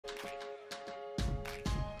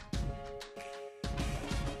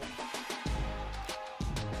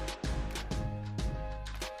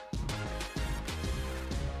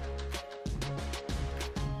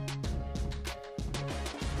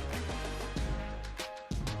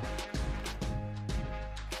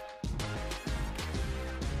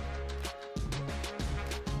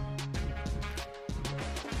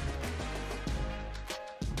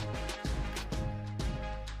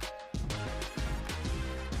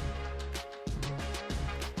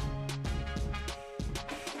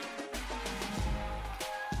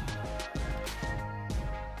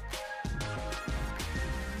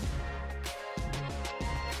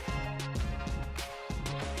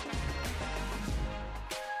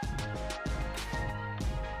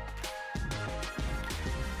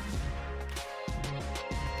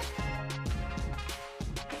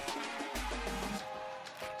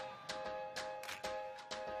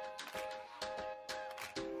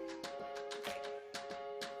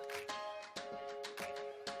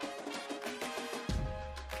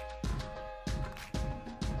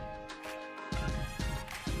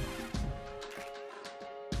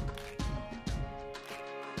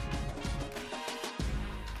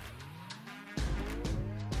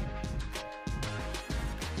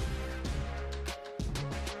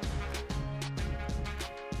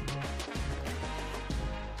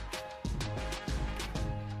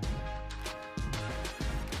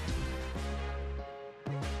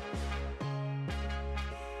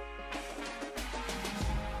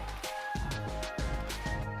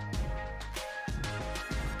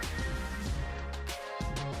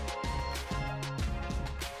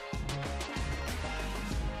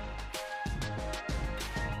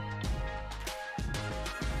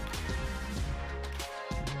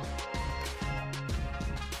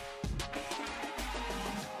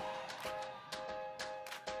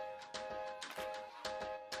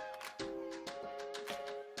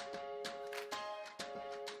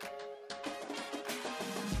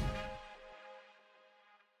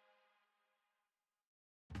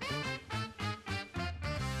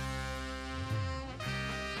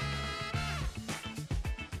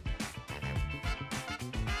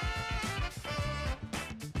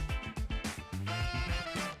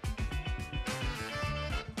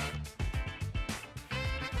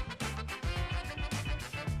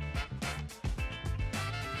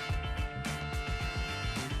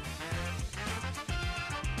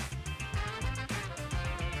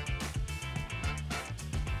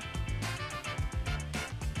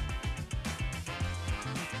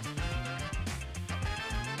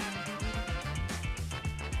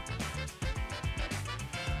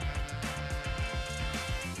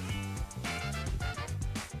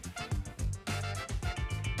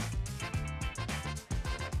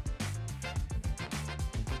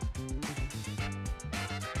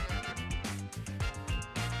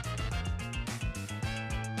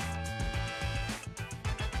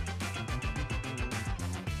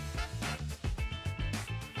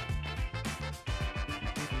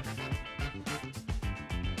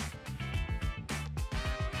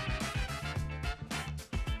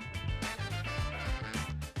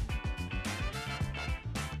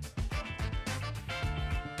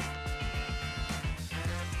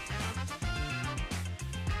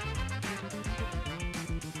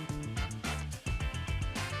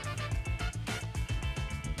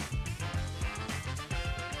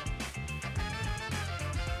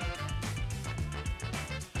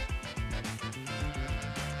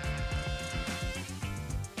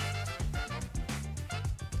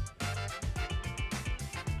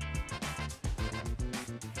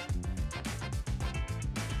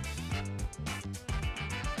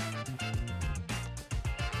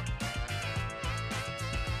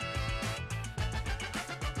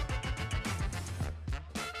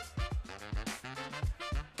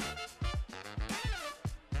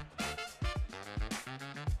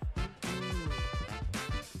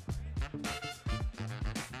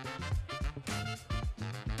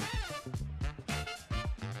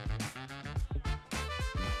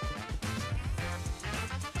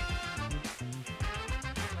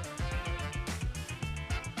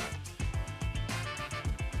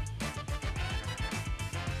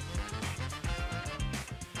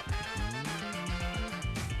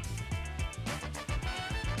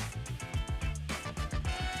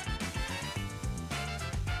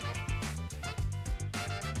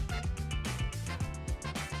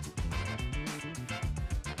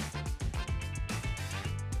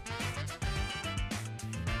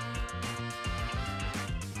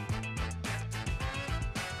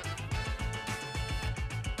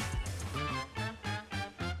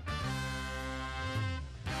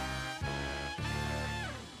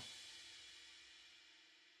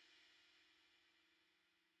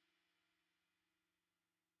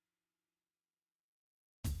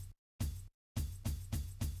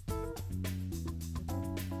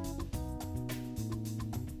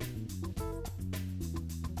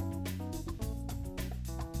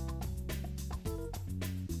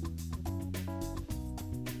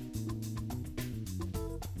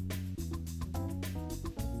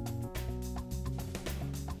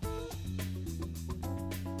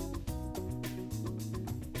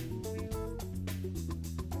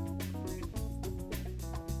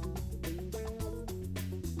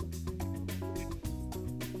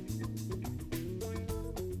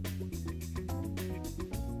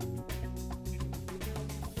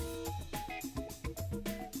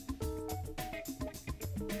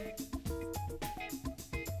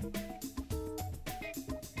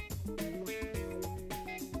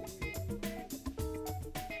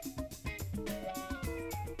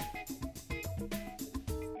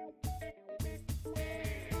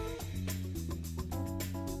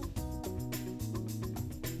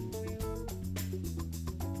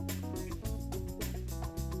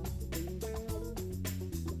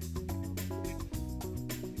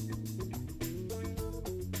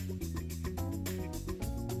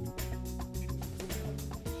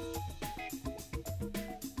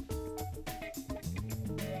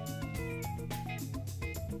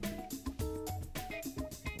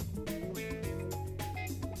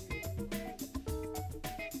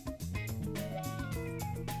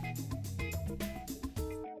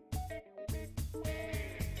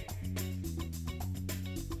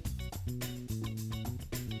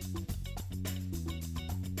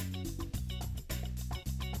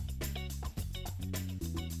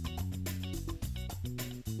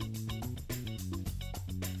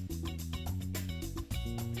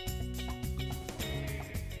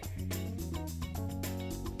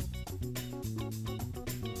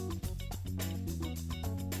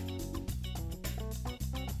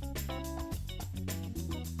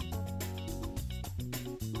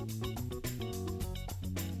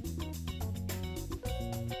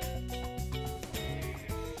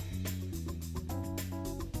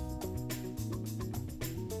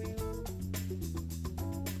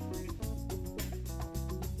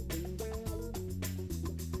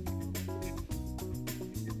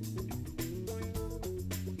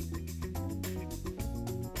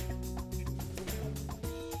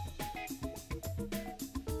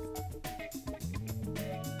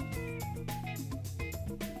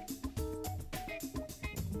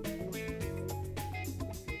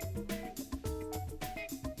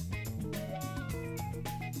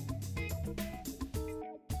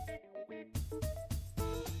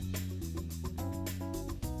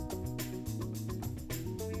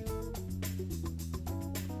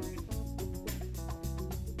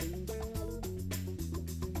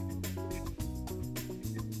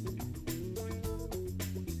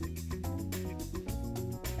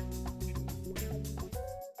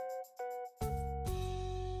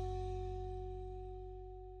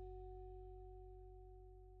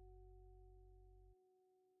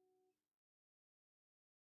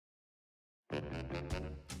Hello?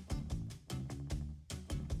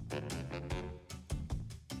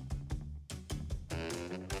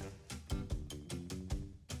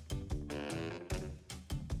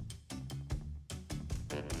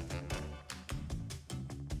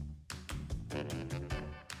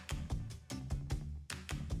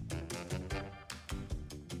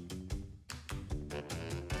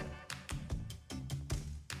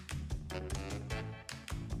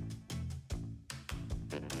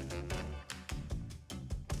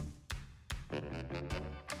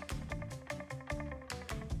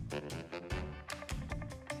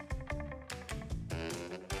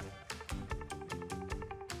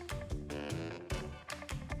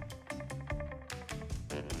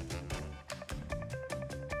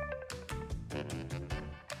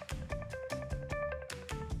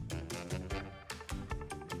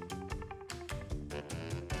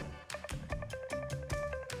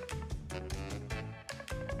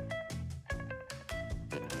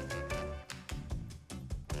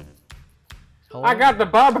 I got the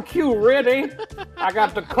barbecue ready. I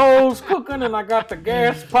got the coals cooking, and I got the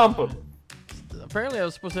gas pumping. Apparently, I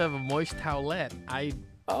was supposed to have a moist towelette. I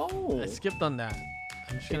skipped on that.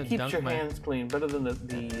 I'm just gonna It keeps dunk your my hands clean better than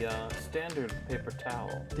the standard paper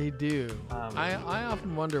towel. They do. I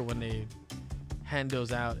often wonder when they hand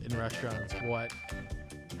those out in restaurants, what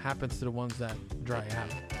happens to the ones that dry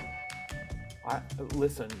out.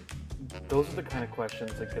 Listen, those are the kind of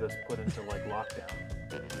questions that get us put into like lockdown.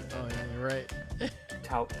 Oh yeah, you're right.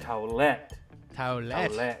 Towelette.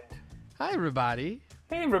 Towelette. Hi everybody.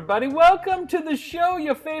 Hey everybody, welcome to the show,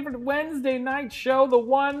 your favorite Wednesday night show, the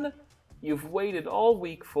one you've waited all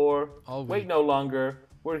week for. All week. Wait no longer.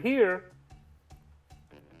 We're here.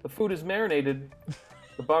 The food is marinated.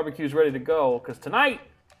 The barbecue's ready to go, because tonight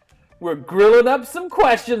we're grilling up some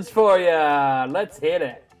questions for ya. Let's hit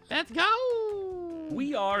it. Let's go.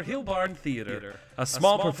 We are Hillbarn Theater, a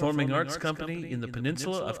small performing arts company in the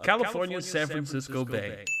peninsula of California's San Francisco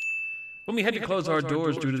Bay. When we had to close our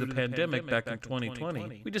doors due to the pandemic back in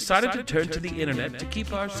 2020, we decided to turn to the internet to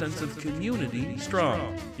keep our sense of community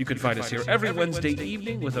strong. You can find us here every Wednesday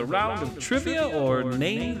evening with a round of trivia or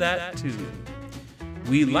name that tune.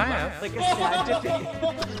 We laugh,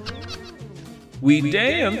 we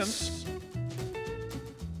dance,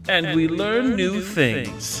 and we learn new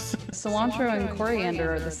things. Cilantro and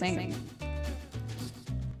coriander are the same.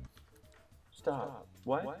 Stop.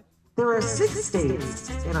 What? There are 6 states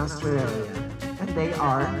in Australia, and they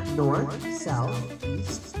are North, South,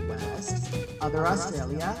 East, West, Other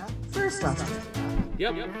Australia, First Australia.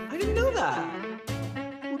 Yep. I didn't know that.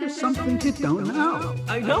 Well, there's something you don't know.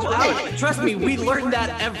 I know, Alec. Trust me, we learn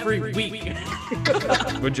that every week.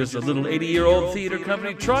 We're just a little 80-year-old theater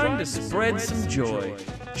company trying to spread some joy.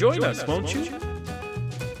 Join us, won't you?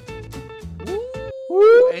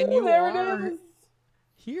 Woo, and you there are it is.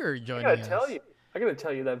 here joining I us. gotta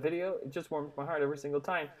tell you, that video, it just warms my heart every single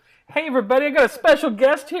time. Hey everybody, I got a special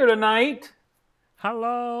guest here tonight.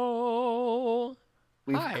 Hello.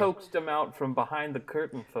 We've Hi. coaxed him out from behind the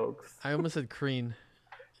curtain, folks. I almost said Crean.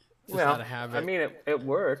 Just Well, out of habit. I mean, it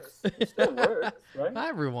works. It still works, right? Hi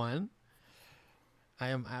everyone. I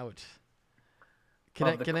am out. Can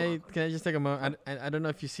I just take a moment? I don't know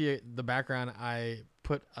if you see the background I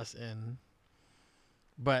put us in,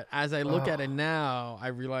 but as I look at it now, I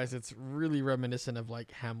realize it's really reminiscent of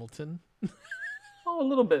like Hamilton. Oh, a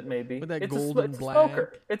little bit maybe. With that it's golden a black.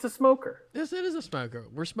 smoker. It's a smoker. Yes, it is a smoker.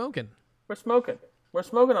 We're smoking. We're smoking. We're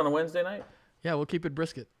smoking on a Wednesday night. Yeah, we'll keep it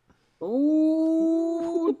brisket.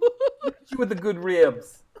 Ooh, look at you with the good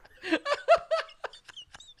ribs.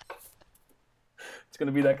 It's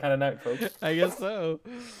gonna be that kind of night, folks. I guess so.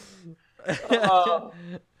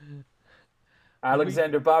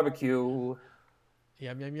 Alexander Barbecue.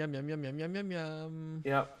 Yum yum yum yum yum yum yum yum yum.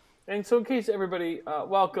 Yeah. And so in case everybody,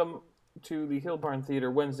 welcome to the Hillbarn Theater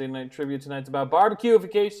Wednesday night trivia. Tonight's about barbecue, if in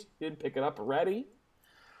case you didn't pick it up already.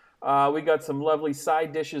 We got some lovely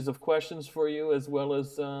side dishes of questions for you, as well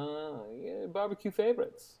as barbecue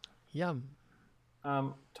favorites. Yum.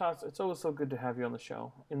 Tasi, it's always so good to have you on the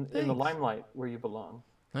show, in the Thanks. limelight where you belong.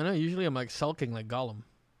 I know. Usually I'm like sulking like Gollum.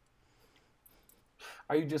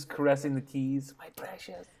 Are you just caressing the keys? My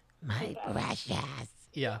precious. My precious.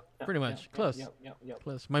 Yeah, pretty much. Close. Yep.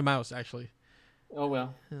 Close. My mouse, actually. Oh,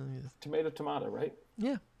 well. Yes. Tomato, right?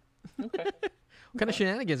 Yeah. Okay. What kind of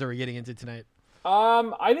shenanigans are we getting into tonight?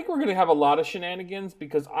 I think we're going to have a lot of shenanigans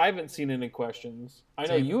because I haven't seen any questions. I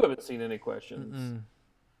know Same. you haven't seen any questions.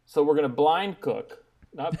 So we're going to blind cook.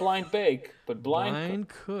 Not blind bake, but blind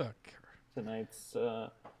cook tonight's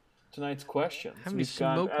questions. How many We've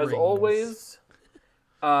got, smoke as rings? always,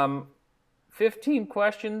 15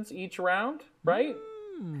 questions each round, right?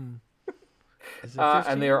 Is it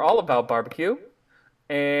and they are all about barbecue.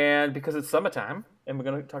 And because it's summertime, and we're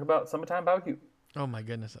going to talk about summertime barbecue. Oh my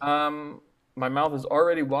goodness. My mouth is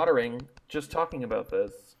already watering just talking about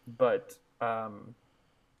this, but we're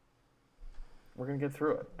going to get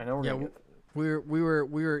through it. I know we're going to get through it. We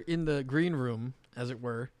were in the green room, as it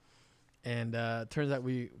were, and turns out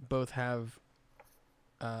we both have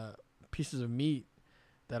pieces of meat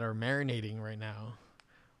that are marinating right now,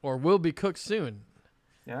 or will be cooked soon.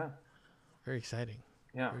 Yeah. Very exciting.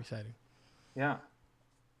 Yeah. Very exciting. Yeah.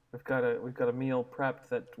 We've got a meal prepped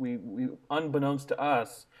that we unbeknownst to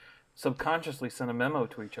us subconsciously sent a memo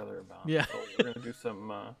to each other about. Yeah. So we're going to do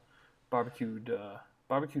some barbecued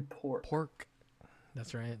pork. Pork.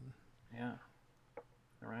 That's right. Yeah.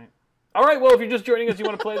 All right. Well, if you're just joining us, you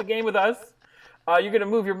want to play the game with us, you're going to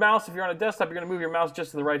move your mouse. If you're on a desktop, you're going to move your mouse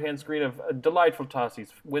just to the right-hand screen of a delightful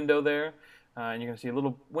Tasi's window there. And you're going to see a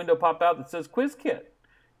little window pop out that says Quiz Kit.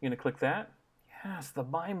 You're going to click that. Yes, the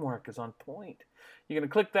mime work is on point. You're going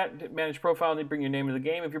to click that, manage profile, and then bring your name to the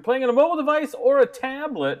game. If you're playing on a mobile device or a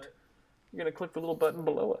tablet, you're going to click the little button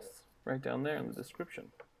below us, right down there in the description.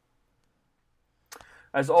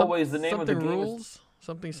 As always, the name of the game rules?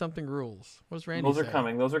 Something rules. What's Randy Those say? are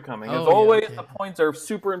coming. As Oh, always, okay. the points are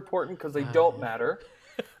super important because they don't matter.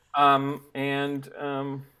 And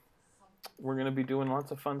we're going to be doing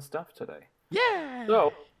lots of fun stuff today. Yeah!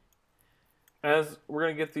 So, as we're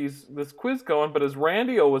going to get this quiz going, but as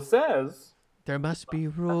Randy always says... There must be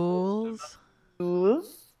rules. I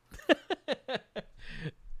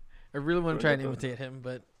really want to try and imitate him,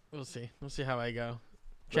 but we'll see. We'll see how I go.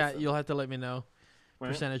 Chat, you'll have to let me know,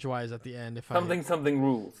 percentage-wise, at the end. If something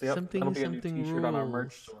rules. Yep. Something, That'll be a something new t-shirt on our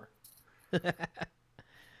merch rules. store.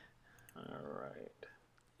 All right.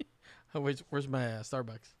 Oh, where's my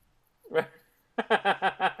Starbucks?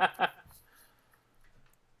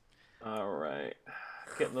 All right.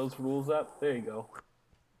 Getting those rules up. There you go.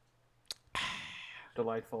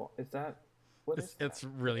 Delightful. Is that... What is that? It's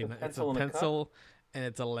really nice. It's a pencil and a pencil, and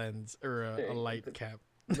it's a lens, or a light cap.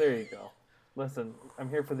 There you go. Listen, I'm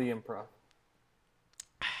here for the improv.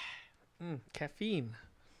 Caffeine.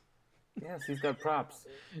 Yes, he's got props.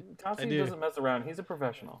 Tasi doesn't mess around. He's a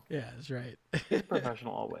professional. Yeah, that's right. He's a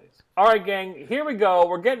professional always. All right, gang. Here we go.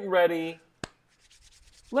 We're getting ready.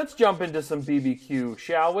 Let's jump into some BBQ,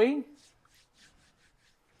 shall we?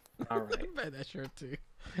 All right. Buy that shirt too.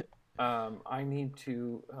 I need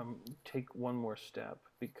to take one more step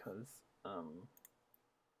because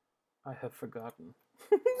I have forgotten.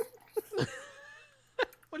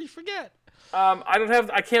 What do you forget?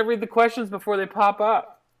 I can't read the questions before they pop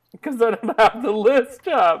up because I don't have the list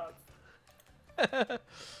up. Let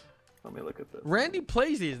me look at this. Randy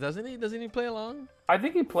plays these, doesn't he? Doesn't he play along? I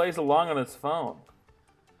think he plays along on his phone.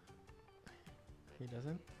 He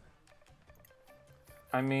doesn't.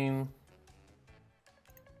 I mean,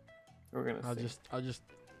 we're gonna see. I'll just.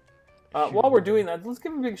 While we're doing that, let's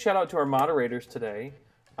give a big shout out to our moderators today.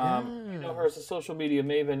 You know her as a social media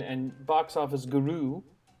maven and box office guru,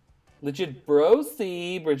 Legit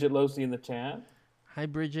Brosi, Bridget Losey in the chat. Hi,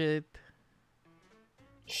 Bridget.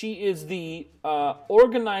 She is the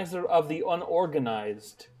organizer of the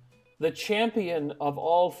unorganized, the champion of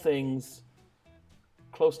all things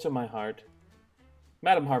close to my heart,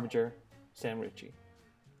 Madam Harbinger, Sam Ritchie.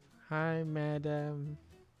 Hi, Madam.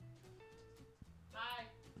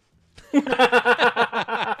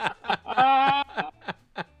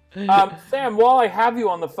 Sam, while I have you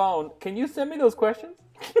on the phone, can you send me those questions?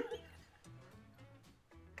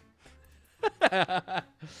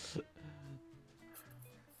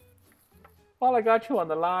 While I got you on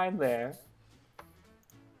the line there.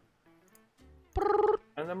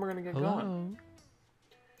 And then we're going to get going.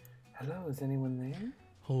 Hello, is anyone there?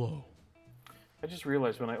 Hello. I just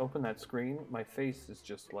realized when I open that screen, my face is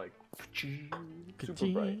just like super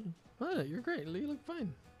bright. Oh, you're great. You look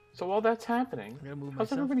fine. So while that's happening,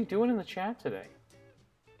 how's everybody doing in the chat today?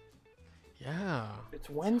 Yeah. It's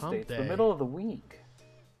Wednesday. It's the middle of the week.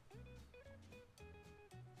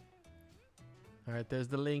 All right, there's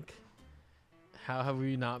the link. How have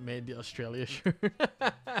we not made the Australia shirt?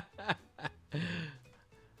 I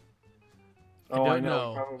don't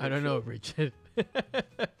know. I don't know, Bridget.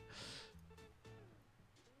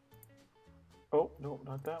 Oh, no,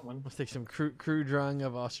 not that one. Let's take some crude drawing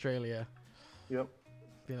of Australia. Yep.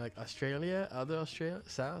 Be like Australia, other Australia,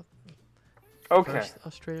 South. Okay. First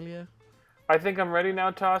Australia. I think I'm ready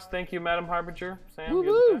now, Toss. Thank you, Madam Harbinger. Sam,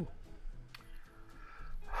 woo-hoo.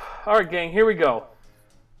 All right, gang, here we go.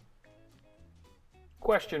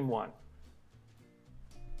 Question 1.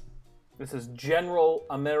 This is general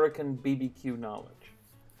American BBQ knowledge.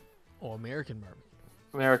 Oh, American barbecue.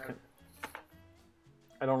 American.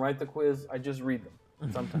 I don't write the quiz. I just read them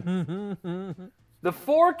sometimes. The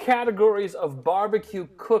 4 categories of barbecue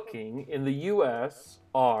cooking in the U.S.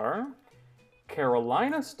 are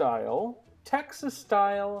Carolina style, Texas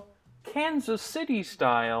style, Kansas City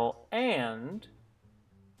style, and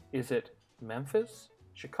is it Memphis,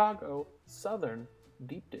 Chicago, Southern,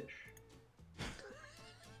 deep dish?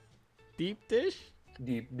 Deep dish?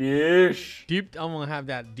 Deep dish. I'm gonna have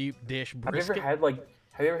that deep dish brisket. Have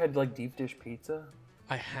you ever had like deep dish pizza?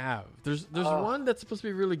 I have. There's one that's supposed to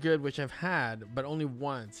be really good, which I've had, but only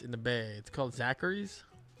once in the Bay. It's called Zachary's.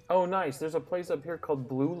 Oh, nice. There's a place up here called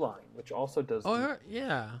Blue Line, which also does. Oh,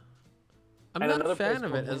 yeah. I'm and not another a fan place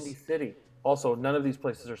of called it. Windy City. Also, none of these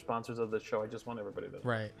places are sponsors of the show. I just want everybody to know.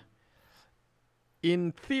 Right.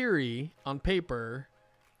 In theory, on paper,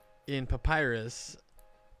 in papyrus,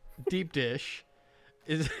 deep dish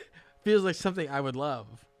feels like something I would love.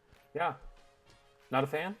 Yeah. Not a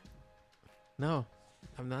fan? No,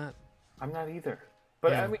 I'm not. I'm not either.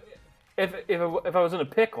 But Yeah. I mean, if I was in a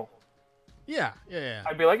pickle, Yeah.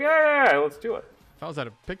 I'd be like, yeah, let's do it. If I was at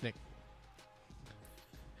a picnic,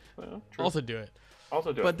 Well, true. also do it.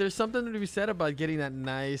 Also do But it. there's something to be said about getting that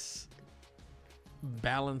nice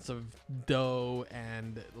balance of dough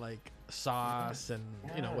and like sauce and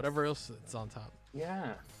Yes. whatever else that's on top.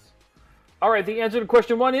 Yes. All right, the answer to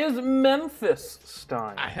question 1 is Memphis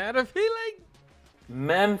style. I had a feeling.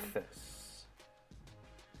 Memphis.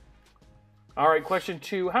 All right, question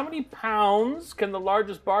 2. How many pounds can the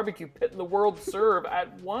largest barbecue pit in the world serve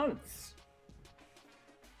at once?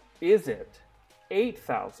 Is it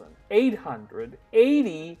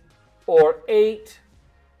 8,880 or 8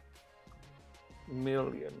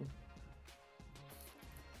 million?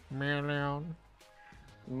 Million.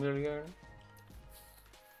 Million?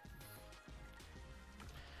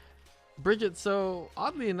 Bridget, so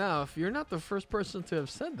oddly enough, you're not the first person to have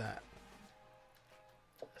said that.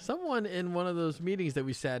 Someone in one of those meetings that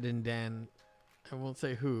we sat in, Dan, I won't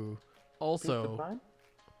say who, Pizza also pie?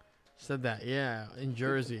 said that. Yeah, in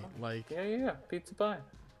Jersey. Like, Yeah. Pizza pie.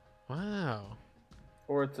 wow.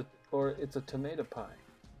 Or it's a tomato pie.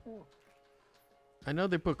 I know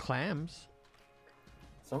they put clams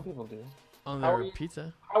Some people do. on How are their you-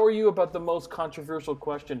 pizza. How are you about the most controversial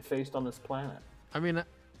question faced on this planet? I mean,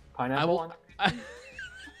 Pineapple? I will.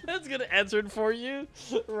 That's gonna answer it for you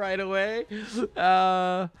right away.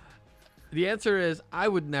 The answer is I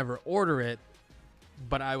would never order it,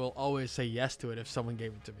 but I will always say yes to it if someone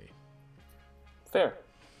gave it to me. Fair.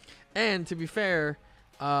 And to be fair,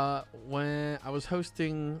 when I was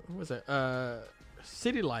hosting, what was it?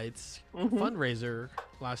 City Lights fundraiser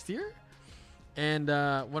last year, and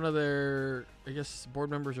one of their, I guess, board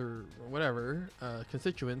members or whatever,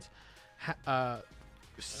 constituents,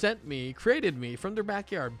 created me from their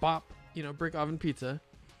backyard, brick oven pizza,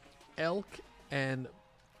 elk and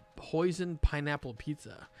hoisin pineapple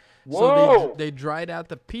pizza. Whoa! So they dried out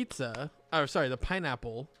the pizza, the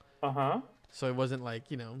pineapple. Uh-huh. So it wasn't like,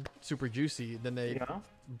 super juicy. Then they Yeah.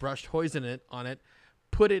 brushed hoisin on it,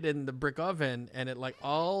 put it in the brick oven, and it like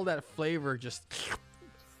all that flavor just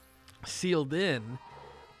sealed in.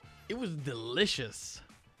 It was delicious.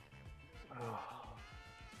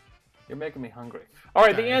 You're making me hungry. All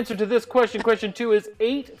right, the answer to this question 2, is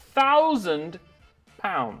 8,000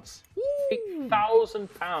 pounds.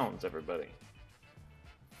 8,000 pounds, everybody.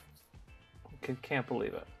 Can't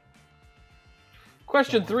believe it.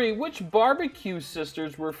 Question 3, which barbecue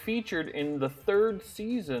sisters were featured in the 3rd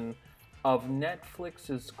season of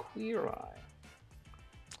Netflix's Queer Eye?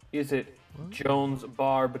 Is it Jones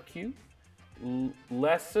Barbecue,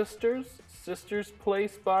 Les Sisters, Sisters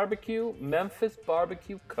Place Barbecue, Memphis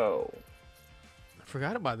Barbecue Co.? I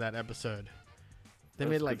forgot about that episode. They That's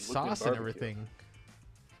made like good looking sauce and barbecue. everything.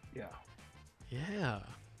 Yeah. Yeah.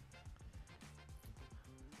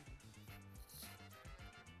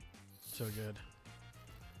 So good.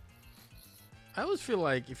 I always feel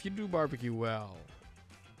like if you do barbecue well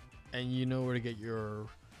and you know where to get your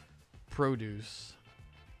produce,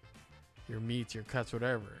 your meats, your cuts,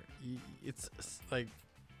 whatever, it's like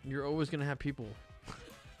you're always going to have people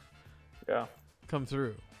Yeah. come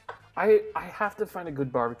through. I have to find a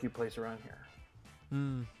good barbecue place around here.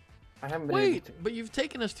 I haven't been able Wait, to. but you've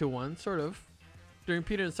taken us to one, sort of. During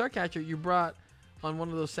Peter and Starcatcher, you brought on one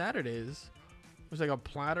of those Saturdays. It was like a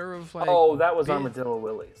platter of like. Oh, that was beef. Armadillo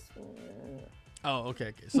Willie's. Oh,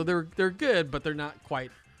 okay. So they're good, but they're not quite.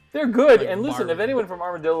 They're good. Like And listen, if barbecue. anyone from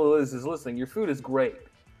Armadillo Willie's is listening, your food is great.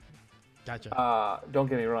 Gotcha. Don't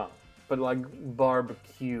get me wrong, but like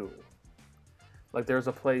barbecue. Like there was,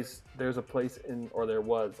 I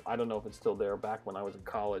don't know if it's still there, back when I was in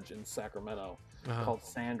college in Sacramento, called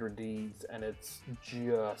Sandra D's, and it's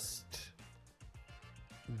just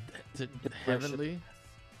Heavenly.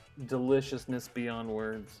 Deliciousness beyond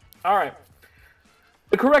words. All right.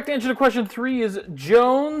 The correct answer to question 3 is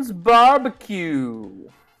Jones Barbecue.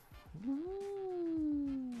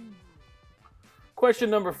 Question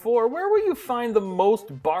number 4. Where will you find the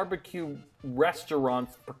most barbecue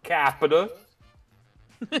restaurants per capita?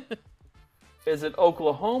 Is it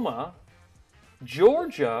Oklahoma,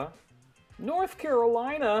 Georgia, North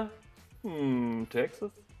Carolina,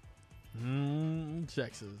 Texas?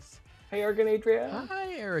 Texas. Hey, Eric and Adria.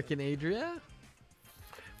 Hi, Eric and Adria.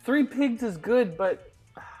 3 Pigs is good, but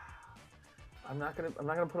I'm not gonna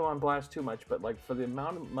put them on blast too much. But like for the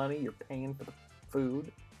amount of money you're paying for the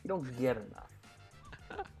food, you don't get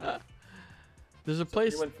enough. There's a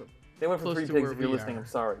place. They went for close 3 to Pigs. where If you're we listening, are. I'm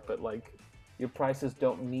sorry, but like your prices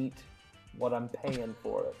don't meet what I'm paying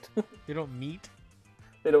for it. You don't meet.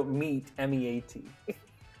 They don't meet MEAT. We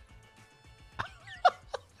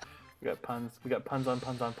got puns. We got puns on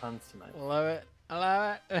puns on puns tonight. Love it. I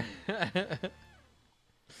love it.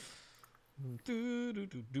 do, do,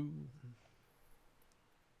 do, do.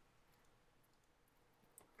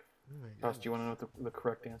 Oh my Ross, do you want to know what the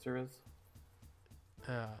correct answer is?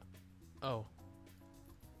 Oh.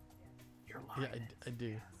 You're Yeah, lying. I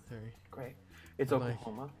do. Sorry. Great. It's I'm like-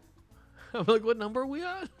 Oklahoma. I'm like, what number are we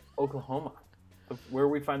on? Oklahoma. Where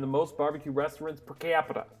we find the most barbecue restaurants per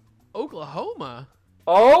capita. Oklahoma.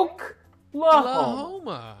 Oklahoma.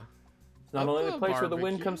 Oklahoma. It's not only the Oklahoma place where the wind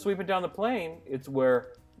barbecue. comes sweeping down the plain, it's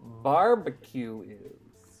where barbecue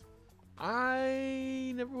is.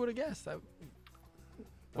 I never would have guessed that.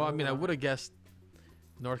 Well, I mean, I would have guessed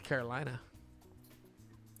North Carolina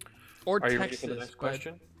or Are you Texas. ready for the next but-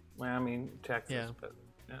 question? Well, I mean, Texas, Yeah. but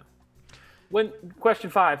yeah. Question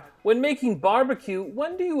 5. When making barbecue,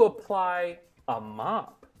 when do you apply a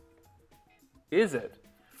mop? Is it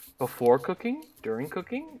before cooking, during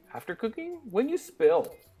cooking, after cooking, when you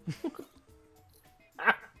spill?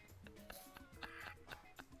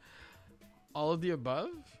 All of the above?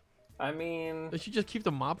 I mean, Don't you just keep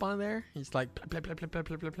the mop on there? It's like plap, plap, plap, plap, plap,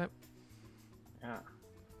 plap, plap, plap. yeah.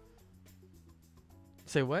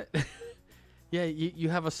 Say what? Yeah, you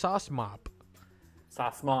have a sauce mop.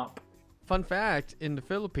 Sauce mop. Fun fact, in the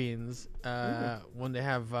Philippines, when they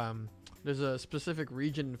have, there's a specific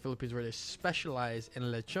region in the Philippines where they specialize in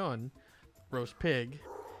lechon, roast pig,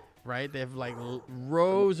 right? They have like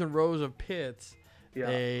rows and rows of pits. Yeah.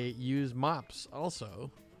 They use mops also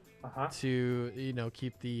Uh-huh. to,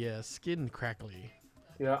 keep the skin crackly.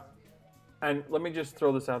 Yeah. And let me just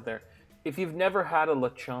throw this out there. If you've never had a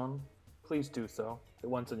lechon, please do so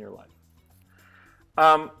once in your life.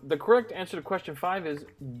 The correct answer to question 5 is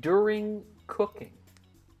during cooking.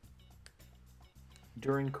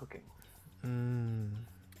 During cooking.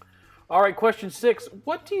 All right, question 6.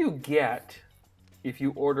 What do you get if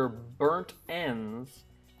you order burnt ends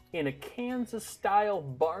in a Kansas-style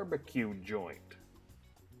barbecue joint?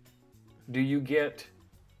 Do you get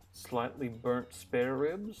slightly burnt spare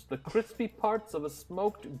ribs, the crispy parts of a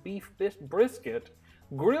smoked beef brisket,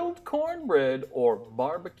 grilled cornbread, or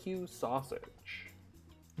barbecue sausage?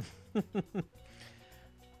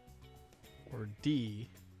 Or D,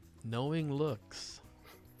 knowing looks.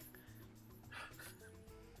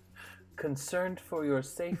 Concerned for your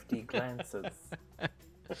safety glances.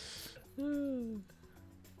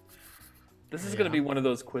 This is going to be one of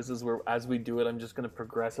those quizzes where, as we do it, I'm just going to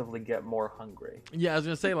progressively get more hungry. Yeah, I was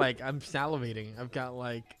gonna say, like, I'm salivating. I've got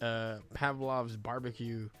like Pavlov's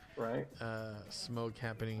barbecue Right? smoke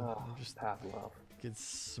happening. Oh, I just Pavlov. can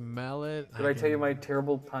smell it. Did I tell you my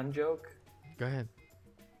terrible pun joke? Go ahead.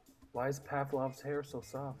 Why is Pavlov's hair so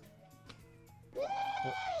soft?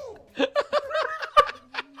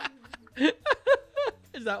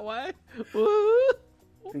 Is that why?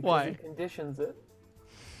 Because Why? he conditions it.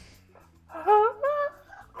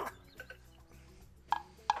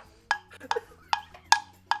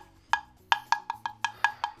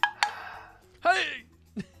 Hey!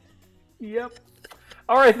 Yep.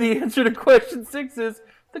 All right, the answer to question 6 is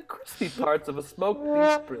the crispy parts of a smoked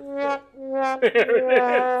beef brisket. There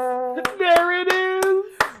it is. There it is.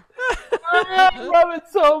 I love it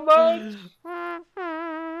so much.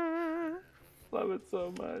 Love it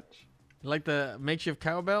so much. Like the makeshift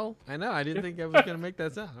cowbell? I know. I didn't think I was gonna make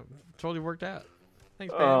that sound. Totally worked out.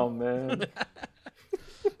 Thanks, man. Oh, man.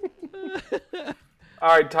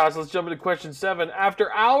 All right, Tasi, let's jump into question 7.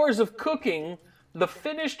 After hours of cooking, the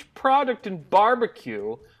finished product in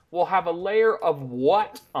barbecue will have a layer of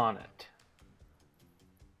what on it?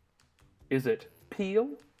 Is it peel,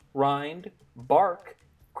 rind, bark,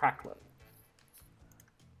 crackling?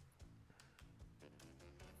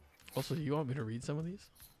 Also, you want me to read some of these?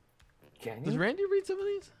 Can Does you? Randy read some of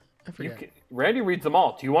these? I forget. Randy reads them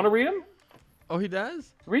all. Do you want to read them? Oh, he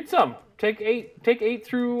does? Read some. Take eight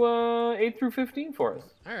through 15 for us.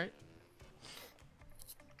 All right.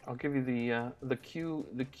 I'll give you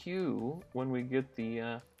the cue when we get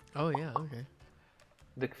the Oh, yeah, okay.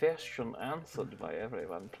 the question answered by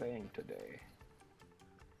everyone playing today.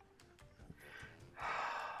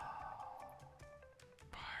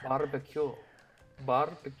 Barbecue.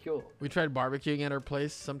 We tried barbecuing at our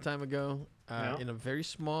place some time ago Yeah. in a very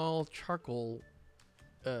small charcoal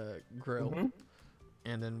grill. Mm-hmm.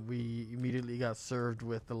 And then we immediately got served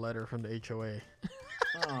with the letter from the HOA.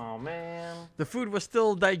 Oh man. The food was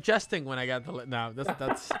still digesting when I got the letter. No,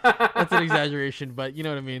 that's an exaggeration, but you know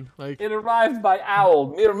what I mean. Like, It arrived by owl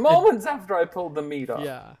mere moments after I pulled the meat off.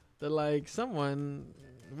 yeah, they're like,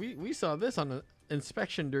 we saw this on an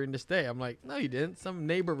inspection during this day. I'm like, no, you didn't. Some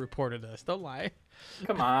neighbor reported us. Don't lie.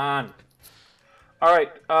 Come on. All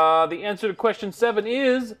right. The answer to question 7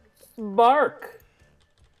 is bark.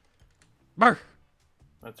 Bark.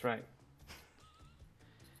 That's right.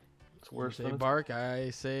 It's You worse say than bark.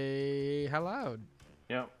 I say how loud.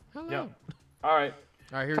 Yeah. How Yeah. loud. All right.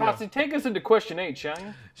 All right, here we go. Tasi, take us into question 8, shall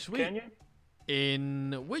you? Sweet. Can you?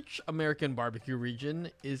 In which American barbecue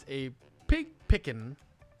region is a pig pickin'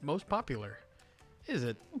 most popular? Is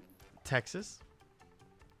it Texas,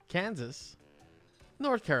 Kansas,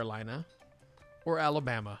 North Carolina, or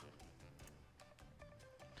Alabama?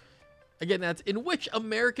 Again, that's in which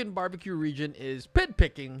American barbecue region is pig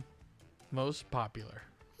picking most popular?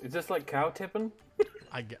 Is this like cow tipping?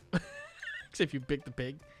 I get. Except if you pick the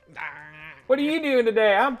pig. What are you doing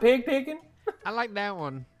today? I'm pig picking. I like that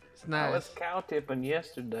one. It's I was nice. cow tipping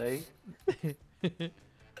yesterday.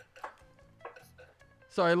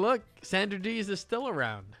 Sorry, look, Sandra Dees is still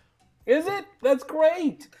around. Is it? That's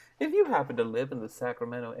great. If you happen to live in the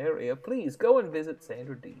Sacramento area, please go and visit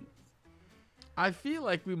Sandra Dees. I feel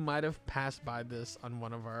like we might have passed by this on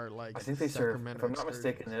one of our like I think they serve, Sacramento if I'm not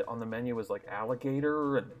excursions. mistaken, on the menu was like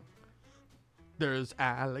alligator and... There's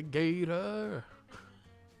alligator.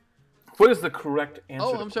 What is the correct answer?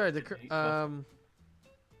 Oh, to I'm sorry. question 8?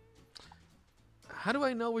 How do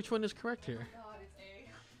I know which one is correct here?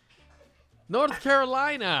 North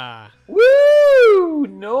Carolina. Woo!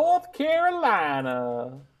 North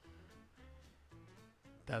Carolina.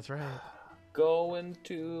 That's right. Going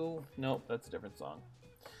to... Nope, that's a different song.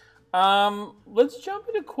 Let's jump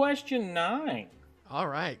into question 9. All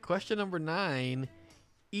right. Question number 9.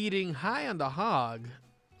 Eating high on the hog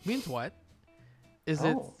means what? Is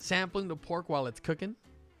it Oh. sampling the pork while it's cooking?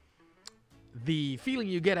 The feeling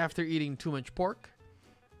you get after eating too much pork?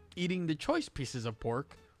 Eating the choice pieces of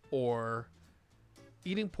pork? Or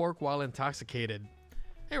eating pork while intoxicated?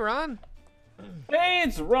 Hey, Ron. Hey,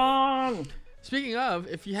 it's Ron. Speaking of,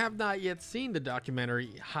 if you have not yet seen the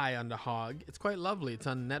documentary High on the Hog, it's quite lovely. It's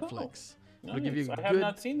on Netflix. It'll give you Nice. a I have good.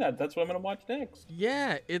 not seen that. That's what I'm going to watch next.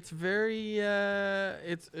 Yeah, it's very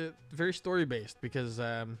very story based because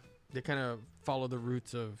they kind of follow the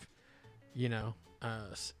roots of,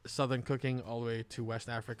 southern cooking all the way to West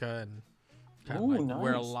Africa and kind Ooh, of like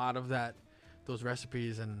where a nice. lot of those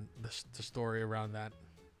recipes and the story around that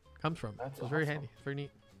comes from. That's So it's very awesome. handy. It's very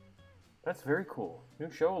neat. That's very cool.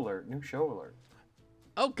 New show alert. New show alert.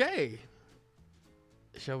 Okay.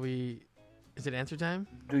 Shall we? Is it answer time?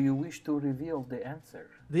 Do you wish to reveal the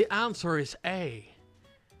answer? The answer is A.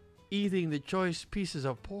 Eating the choice pieces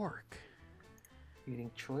of pork.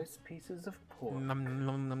 Eating choice pieces of pork. Nom,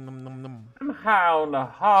 nom, nom, nom, nom, nom. Hound a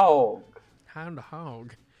hog. Hound a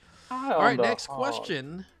hog. Hound All right, a next hog.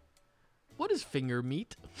 question. What is finger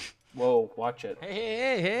meat? Whoa, watch it.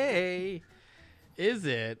 Hey. Is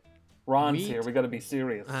it? Ron's meat. here. We got to be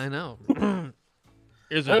serious. I know.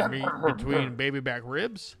 Is it meat between baby back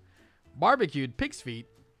ribs, barbecued pig's feet,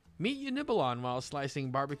 meat you nibble on while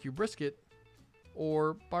slicing barbecue brisket,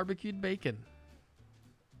 or barbecued bacon?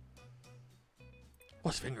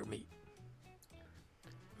 What's finger meat?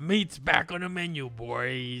 Meat's back on the menu,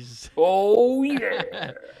 boys. Oh,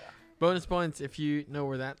 yeah. Bonus points if you know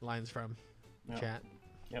where that line's from. Yep. Chat.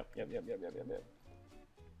 Yep.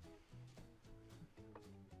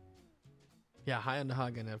 Yeah, High on the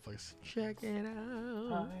Hog on Netflix. Check it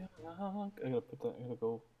out. I gotta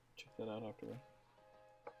go check that out after that.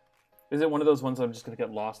 Is it one of those ones I'm just gonna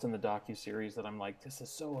get lost in the docu-series that I'm like, this is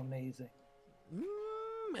so amazing?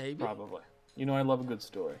 Maybe. Probably. You know I love a good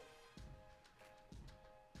story.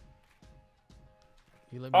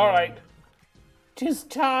 You let me All know. right. 'Tis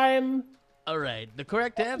time. All right. The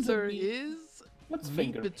correct answer is What's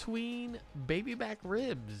meat finger? between baby back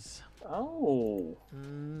ribs. Oh.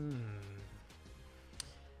 Mm.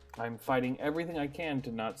 I'm fighting everything I can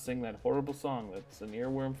to not sing that horrible song that's an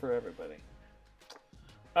earworm for everybody.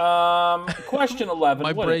 Question 11.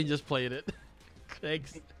 My What brain is- just played it.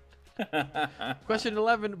 Thanks. Question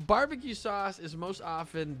 11. Barbecue sauce is most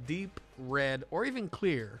often deep red or even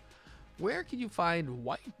clear. Where can you find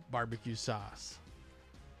white barbecue sauce?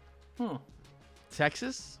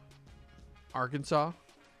 Texas, Arkansas,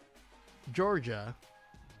 Georgia,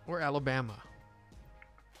 or Alabama?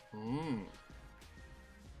 I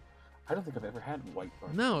don't think I've ever had white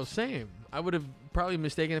barbecue. No, same. I would have probably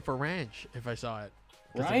mistaken it for ranch if I saw it.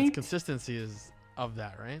 'Cause Right? its consistency is of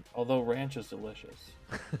that, right? Although ranch is delicious.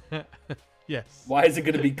 Yes. Why is it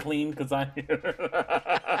going to be clean? Because I.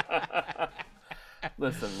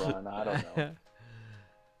 Listen, Ron, I don't know.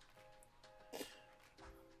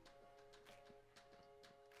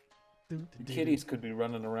 Kitties could be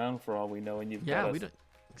running around for all we know, and you've Yeah, got we us, don't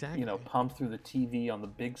exactly. pumped through the TV on the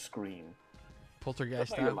big screen. Poltergeist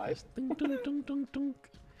Something I style. like. Just ding, ding, ding, ding, ding.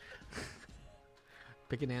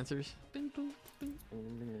 Picking answers. Ding, ding,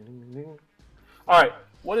 ding. All right,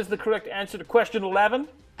 what is the correct answer to question 11?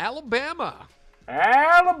 Alabama.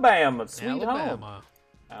 Alabama, sweet home. Alabama.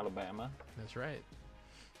 Alabama. That's right.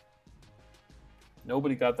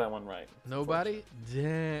 Nobody got that one right. Nobody?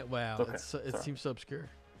 Damn. Wow. Okay, It sorry. seems so obscure.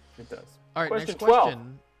 It does. All right, Question next 12.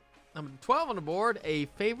 question. Number 12 on the board. A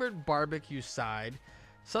favorite barbecue side,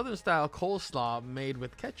 Southern style coleslaw made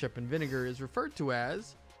with ketchup and vinegar is referred to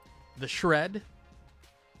as the shred,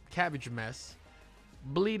 cabbage mess,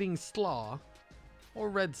 bleeding slaw, or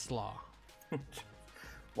red slaw.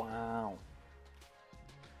 Wow.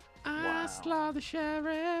 I Wow. slaw the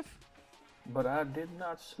sheriff. But I did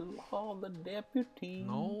not slaw the deputy.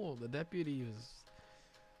 No, the deputy was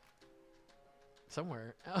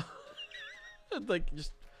somewhere. Like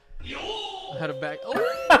just had a back.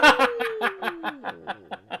 Oh.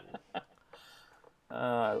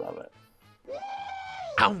 I love it.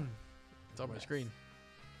 Ow. It's on my screen.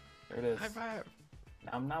 There it is. High five.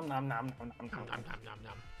 Nom, nom, nom, nom, nom, nom, nom. Nom, nom, nom,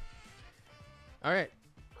 nom. All right.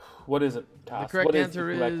 What is it, The Toss? correct What is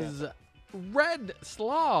answer the correct is answer? red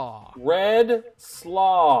slaw. Red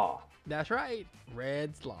slaw. That's right.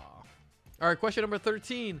 Red slaw. All right, question number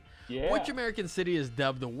 13. Yeah. Which American city is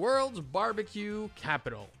dubbed the world's barbecue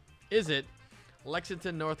capital? Is it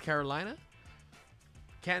Lexington, North Carolina,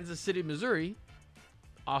 Kansas City, Missouri,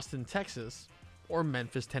 Austin, Texas, or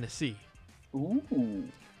Memphis, Tennessee? Ooh.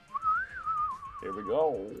 Here we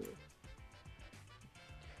go.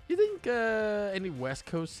 You think any West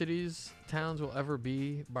Coast cities, towns will ever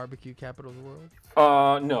be barbecue capital of the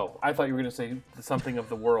world? No. I thought you were going to say something of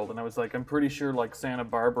the world, and I was like, I'm pretty sure like Santa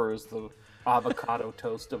Barbara is the avocado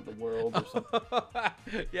toast of the world or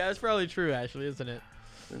something. Yeah, that's probably true, actually, isn't it?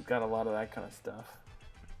 We've got a lot of that kind of stuff.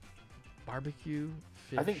 Barbecue,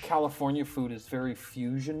 fish. I think California food is very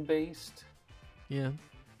fusion based. Yeah.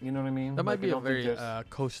 You know what I mean? That might Like, I be a don't think very there's-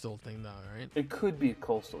 coastal thing, though, right? It could be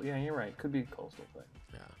coastal. Yeah, you're right. It could be a coastal thing.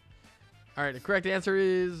 Yeah. All right, the correct answer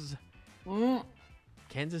is Mm.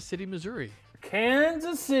 Kansas City, Missouri.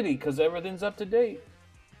 Kansas City, because everything's up to date.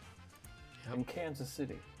 Yep. In Kansas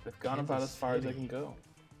City. They've gone about Kansas as far as they City. can go.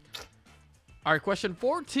 All right, question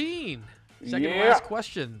 14. Second to Yeah. last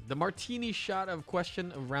question. The martini shot of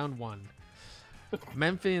question of round one.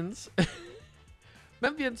 Memphians.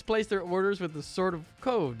 Memphians place their orders with the sort of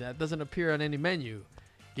code that doesn't appear on any menu.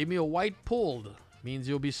 Give me a white pulled. Means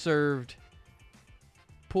you'll be served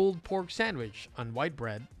pulled pork sandwich on white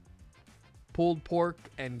bread, pulled pork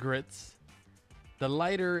and grits, the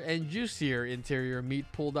lighter and juicier interior meat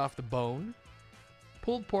pulled off the bone,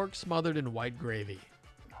 pulled pork smothered in white gravy.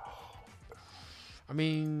 I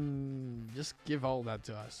mean, just give all that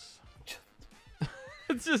to us.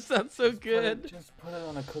 It just sounds so good. Just put it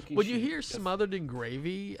on a cookie When you sheet. hear Just- smothered in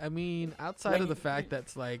gravy, I mean, outside Like, of the fact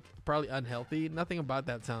that's like probably unhealthy, nothing about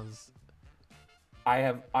that sounds. I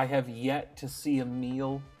have yet to see a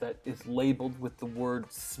meal that is labeled with the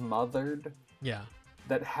word smothered Yeah.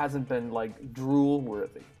 that hasn't been like drool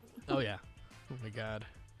worthy. Oh yeah. Oh my god.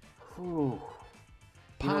 Whew.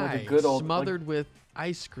 You know, Pie the good old, like- smothered with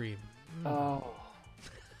ice cream. Oh.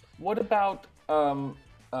 What about oh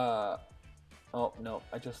no,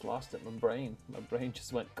 I just lost it. My brain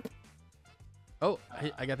just went. Oh,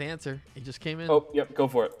 I got the answer. It just came in. Oh, yep, go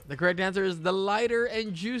for it. The correct answer is the lighter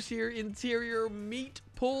and juicier interior meat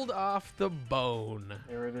pulled off the bone.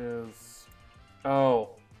 There it is.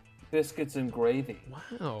 Oh, biscuits and gravy.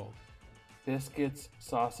 Wow. Biscuits,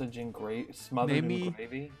 sausage, and gravy smothered in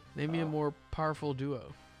gravy. Name me a more powerful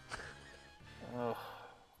duo. Oh.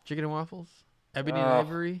 Chicken and waffles? Ebony and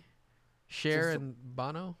Ivory? Cher and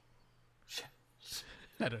Bono?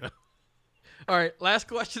 I don't know. All right, last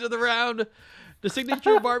question of the round. The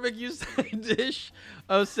signature barbecue side dish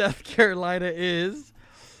of South Carolina is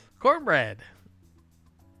cornbread,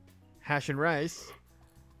 Hash and rice.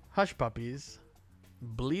 Hush puppies.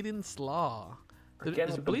 Bleeding slaw. Again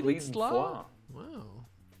Is with the bleeding bleeding slaw? slaw. Wow.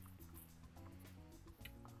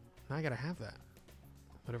 Now I gotta have that.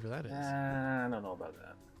 Whatever that is. I don't know about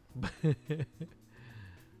that.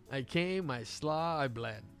 I came, I slaw, I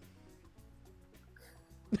bled.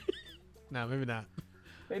 No, maybe not.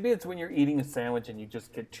 Maybe it's when you're eating a sandwich and you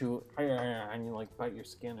just get too, and you like bite your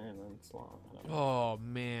skin and then slaw. I don't know. Oh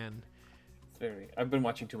man. It's very. I've been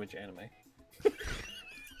watching too much anime.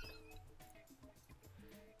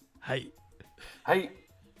 Hey. Hey.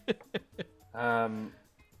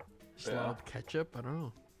 Slaw with ketchup? I don't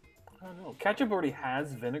know. I don't know. Ketchup already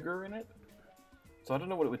has vinegar in it, so I don't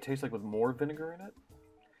know what it would taste like with more vinegar in it.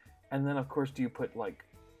 And then, of course, do you put like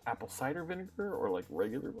apple cider vinegar or like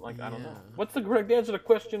regular? Like I don't know. What's the correct answer to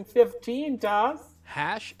question 15, Taz?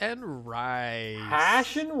 Hash and rice.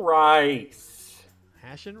 Hash and rice.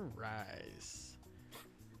 Hash and rice.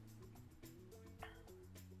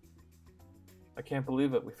 I can't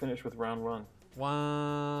believe it. We finished with round one.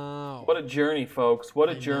 Wow. What a journey, folks. What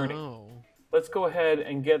a I journey. know. Let's go ahead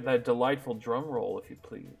and get that delightful drum roll, if you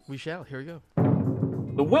please. We shall. Here we go.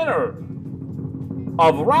 The winner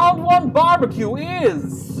of round one barbecue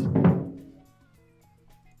is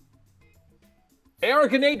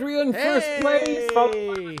Eric and Adrian, first place.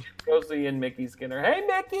 Rosie and Mickey Skinner. Hey,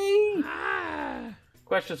 Mickey!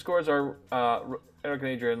 Question scores are Eric and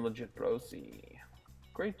Adrian, legit Rosie.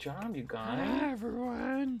 Great job, you guys. Hi,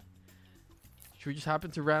 everyone. Should we just hop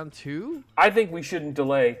into round two? I think we shouldn't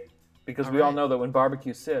delay because All we all right. know that when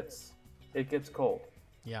barbecue sits, it gets cold.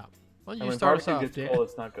 Yeah. Why don't And you when start us barbecue off, gets Dan? cold,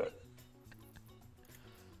 it's not good.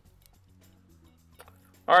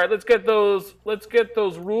 All right, let's get those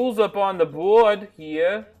rules up on the board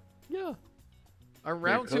here. Yeah. Our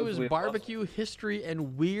round two goes is with barbecue history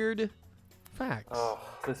and weird facts. Oh,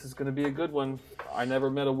 this is going to be a good one. I never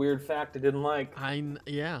met a weird fact I didn't like.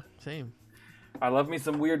 Yeah, same. I love me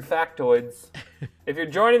some weird factoids. If you're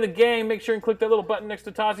joining the game, make sure and click that little button next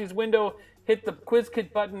to Tasi's window. Hit the quiz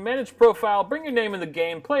kit button, manage profile, bring your name in the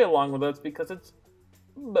game, play along with us because it's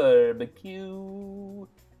barbecue.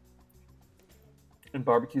 And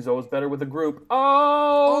barbecue's always better with a group.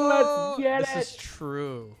 Oh, let's get it. This is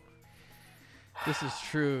true. This is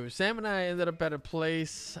true. Sam and I ended up at a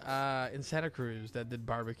place in Santa Cruz that did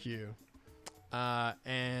barbecue.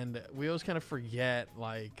 And we always kind of forget,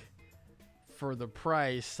 like, for the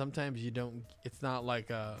price, sometimes you don't, it's not like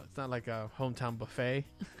a hometown buffet.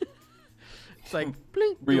 It's like,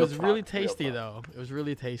 blink. It was really tasty though. It was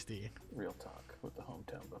really tasty. Real talk with the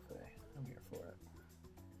hometown buffet. I'm here for it.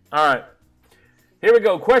 All right. Here we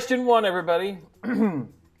go. Question one, everybody.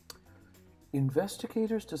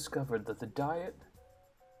 Investigators discovered that the diet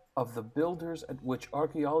of the builders at which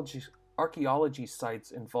archaeology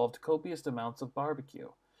sites involved copious amounts of barbecue.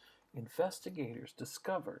 Investigators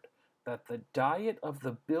discovered that the diet of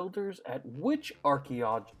the builders at which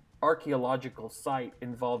archaeological site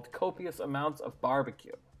involved copious amounts of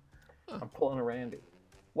barbecue. I'm pulling a Randy.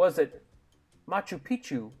 Was it Machu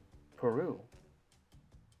Picchu, Peru?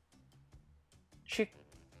 Chichen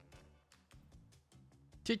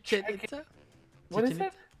Itza? What is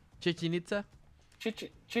it? Chichen Itza?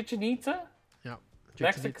 Chichen Itza? Yeah.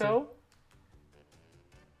 Mexico?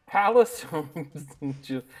 Palace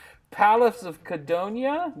of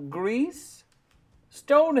Cadonia, Greece?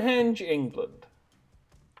 Stonehenge, England.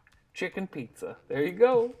 Chicken pizza. There you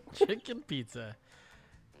go. Chicken pizza.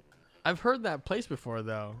 I've heard that place before,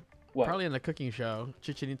 though. What? Probably in a cooking show.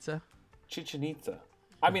 Chichen Itza. Chichen Itza.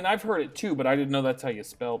 I mean, I've heard it too, but I didn't know that's how you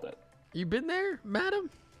spelled it. You been there, madam?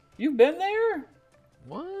 You've been there?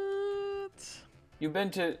 What? You've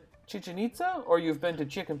been to Chichen Itza or you've been to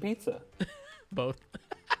chicken pizza? Both.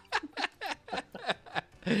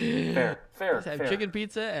 Fair. Let's have chicken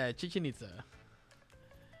pizza at Chichen Itza.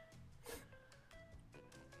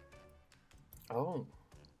 Oh.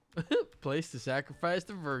 Place to sacrifice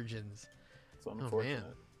the virgins. It's unfortunate.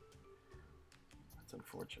 man. That's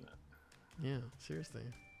unfortunate. Yeah, seriously.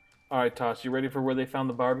 All right, Tosh, you ready for where they found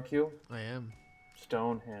the barbecue? I am.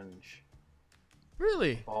 Stonehenge.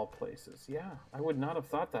 Really? Of all places. Yeah, I would not have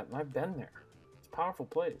thought that, and I've been there. It's a powerful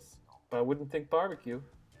place, but I wouldn't think barbecue.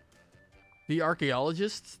 The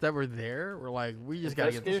archaeologists that were there were like, we just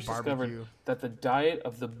gotta get this Investigators barbecue. discovered that the diet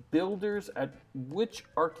of the builders at which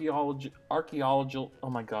archaeology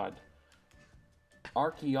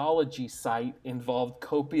site involved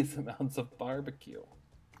copious amounts of barbecue.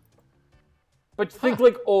 But think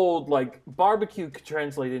like old, like barbecue could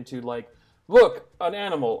translate into like, look, an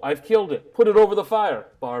animal, I've killed it, put it over the fire,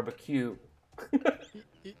 barbecue.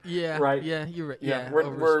 Yeah. Right. Yeah, you're right. Yeah, Yeah,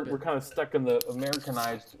 we're kind of stuck in the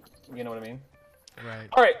Americanized, you know what I mean? Right.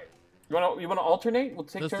 All right, You wanna alternate? We'll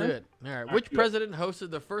take Let's turns. do it. All right. Which president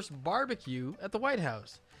hosted the first barbecue at the White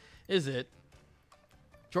House? Is it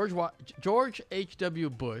George H.W.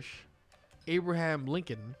 Bush, Abraham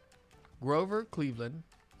Lincoln, Grover Cleveland,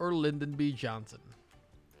 or Lyndon B. Johnson?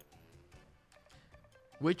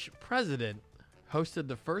 Which president hosted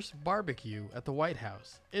the first barbecue at the White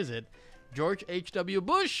House? Is it George H.W.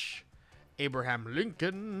 Bush, Abraham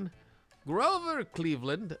Lincoln, Grover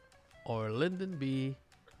Cleveland, or Lyndon B.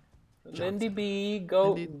 Johnson? Lindy B,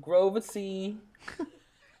 Grover C,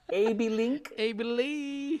 A.B. Link, A.B.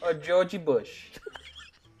 Lee. or Georgie Bush.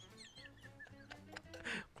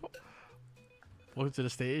 Welcome to the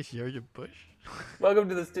stage, George Bush. Welcome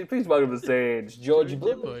to the stage. Please welcome to the stage, Georgie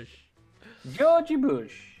Bush. Georgie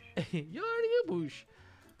Bush. Georgie Bush.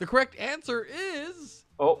 The correct answer is.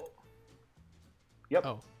 Oh. Yep.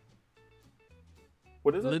 Oh.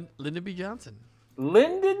 What is it? Lyndon B. Johnson.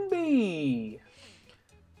 Lyndon B.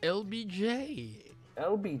 LBJ.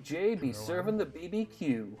 LBJ be serving the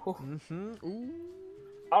BBQ. Ooh.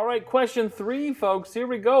 All right, question 3, folks. Here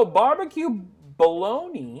we go. Barbecue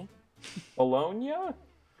bologna. Bologna?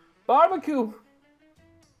 Barbecue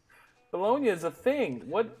bologna is a thing.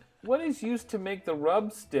 What is used to make the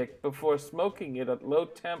rub stick before smoking it at low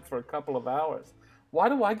temp for a couple of hours? Why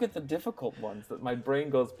do I get the difficult ones that my brain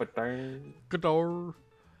goes patang? Gador.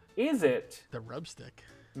 Is it The rub stick.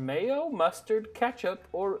 mayo, mustard, ketchup,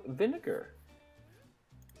 or vinegar?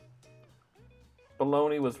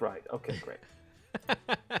 Bologna was right. Okay, great.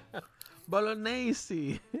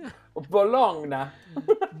 Bolognese. Bologna.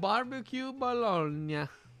 Barbecue bologna.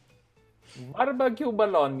 Barbecue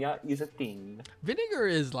bologna is a thing. Vinegar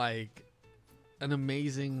is like an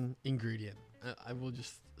amazing ingredient. I will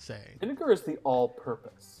just say. Vinegar is the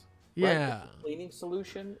all-purpose. Right? Yeah. It's a cleaning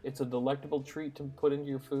solution. It's a delectable treat to put into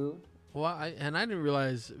your food. Well, I didn't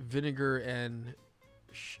realize vinegar and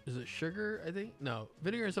is it sugar? I think no,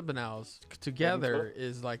 vinegar and something else together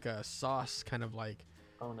is like a sauce, kind of like.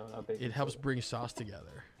 Oh no, not baking It helps soda. bring sauce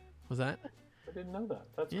together. Was that? I didn't know that.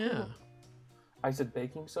 That's Yeah. cool. I said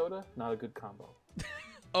baking soda, not a good combo.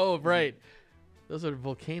 Oh, right. Those are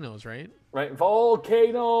volcanoes, right? Right,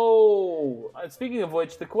 volcano. Speaking of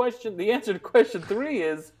which, the answer to question 3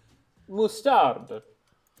 is mustard.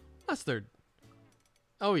 Mustard.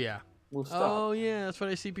 Oh yeah. Mustard. Oh yeah, that's what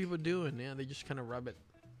I see people doing. Yeah, they just kind of rub it.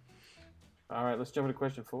 All right, let's jump into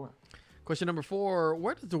question 4. Question number 4.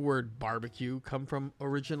 Where does the word barbecue come from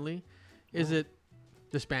originally? Is it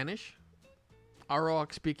the Spanish,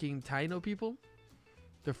 Arawak-speaking Taino people,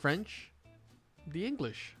 the French, the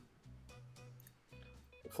English?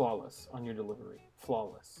 Flawless on your delivery.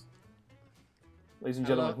 Flawless. Ladies and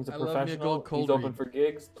gentlemen, he's a I love me a professional. good cold He's open read. for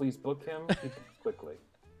gigs. Please book him. He picks quickly.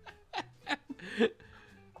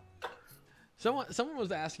 Someone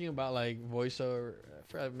was asking about like voiceover.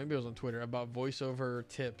 Maybe it was on Twitter about voiceover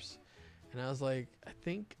tips, and I was like, I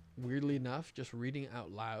think weirdly enough, just reading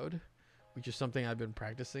out loud, which is something I've been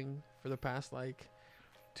practicing for the past like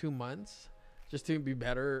 2 months, just to be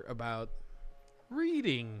better about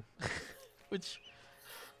reading, which.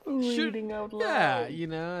 Reading out loud. Yeah, you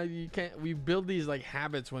know, you can't. We build these like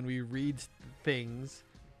habits when we read things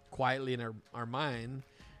quietly in our mind.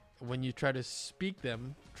 When you try to speak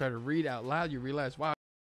them, try to read out loud, you realize, wow.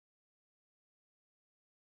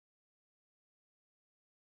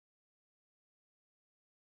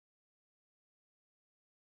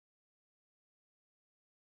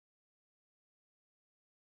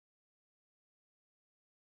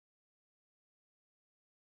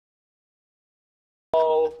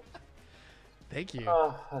 Oh, Thank you.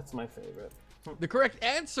 that's my favorite. The correct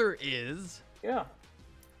answer is Yeah.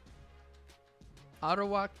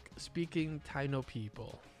 Arawak-speaking Taino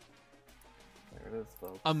people. There it is,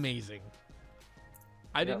 folks. Amazing.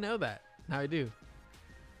 I didn't know that. Now I do.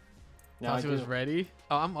 Now I Tasi was do. ready.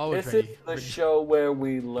 Oh, I'm always This ready. is the show where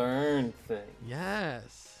we learn things.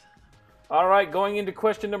 Yes. All right, going into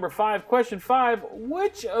question number 5. Question 5,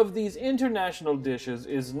 which of these international dishes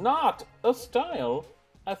is not a style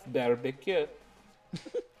of barbecue?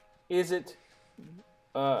 Is it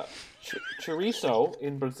chorizo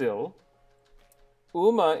in Brazil,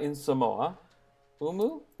 uma in Samoa,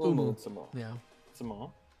 umu in Samoa, Yeah.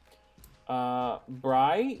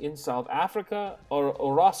 brai in South Africa, or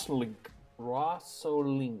roslonik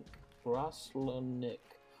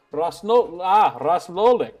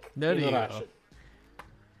There in you go. Russian.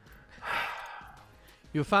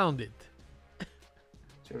 You found it.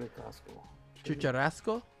 Churrasco.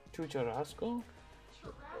 Churrasco? Churrasco?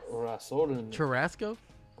 Rasolnik. Churrasco?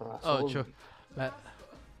 Oh, Rasolnik.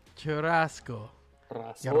 churrasco. Ya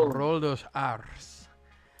Rasolnik. roll those R's.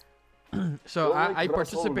 So I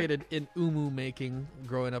participated in umu making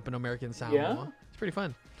growing up in American Samoa. Yeah? It's pretty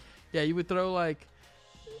fun. Yeah, you would throw like...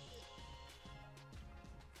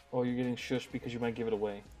 Oh, you're getting shushed because you might give it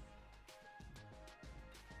away.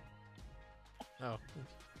 Oh.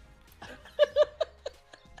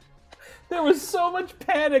 There was so much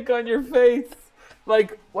panic on your face.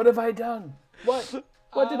 Like, what have I done? What?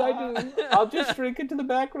 What did I do? I'll just shrink into the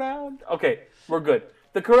background. Okay, we're good.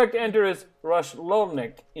 The correct answer is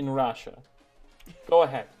Rushlovnik in Russia. Go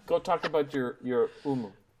ahead. Go talk about your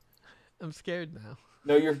umu. I'm scared now.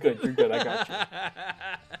 No, you're good. You're good. I got you.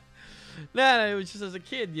 Nah, it was just as a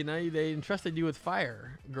kid, you know, they entrusted you with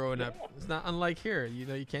fire growing up. It's not unlike here. You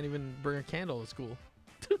know, you can't even bring a candle to school.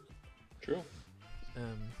 True.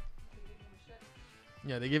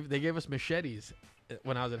 Yeah, they gave us machetes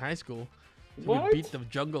when I was in high school. So What? we beat the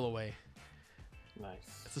jungle away.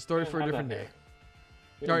 Nice. It's a story for a different day.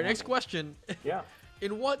 All right, next question. Yeah.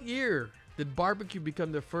 In what year did barbecue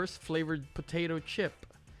become the first flavored potato chip?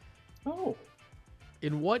 Oh.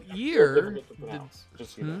 In what Real year? difficult to pronounce.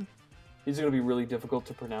 Just so you know. These are going to be really difficult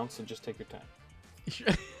to pronounce, so just take your time.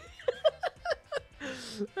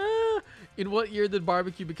 In what year did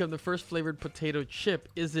barbecue become the first flavored potato chip?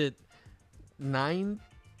 Is it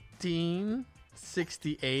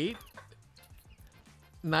 1968,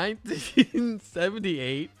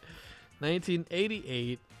 1978,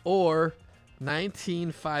 1988, or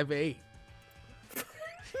 1958?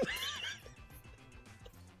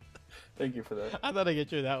 Thank you for that. I thought I'd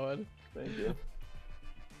get you that one. Thank you.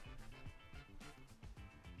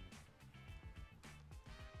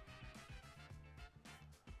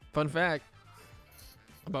 Fun fact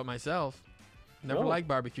about myself, never Oh. liked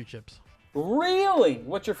barbecue chips. Really?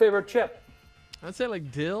 What's your favorite chip? I'd say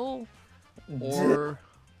like dill or,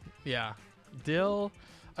 yeah, dill.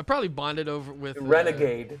 I probably bonded over with...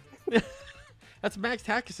 Renegade. That's Max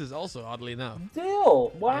Takis's also, oddly enough.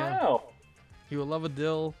 Dill. Wow. He will love a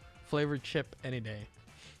dill flavored chip any day.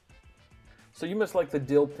 So you must like the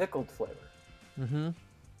dill pickled flavor.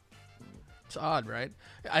 It's odd, right?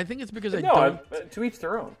 I think it's because I No, don't... to each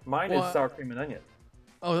their own. Mine is sour cream and onion.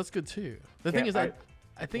 Oh, that's good too. The thing is, I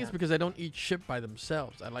think it's because I don't eat chip by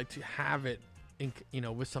themselves. I like to have it,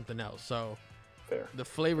 with something else. So Fair. the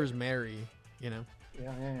flavors marry, you know.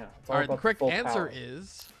 Yeah. It's All right, the about correct full answer power.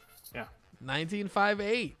 is Yeah.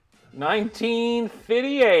 1958.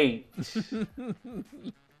 1958.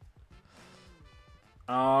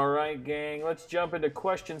 All right, gang. Let's jump into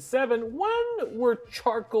question 7. When were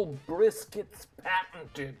charcoal briskets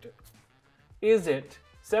patented? Is it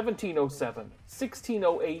 1707,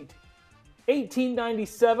 1608,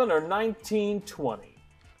 1897, or 1920?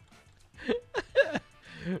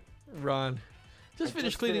 Ron, just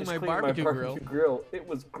finished cleaning my cleaning barbecue grill. It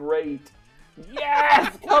was great.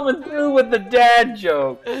 Yes, coming through with the dad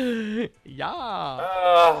joke. Yeah.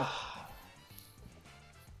 I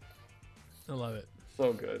love it.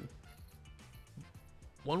 So good.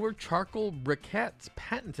 When were charcoal briquettes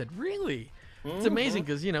patented? Really? It's amazing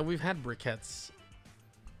because, we've had briquettes.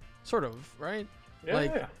 Sort of, right? Yeah.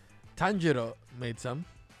 Like, Tanjiro made some.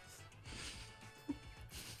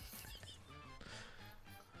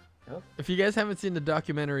 Yep. If you guys haven't seen the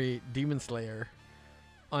documentary Demon Slayer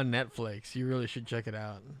on Netflix, you really should check it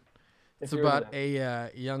out. It's about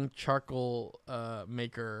a young charcoal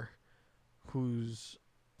maker who's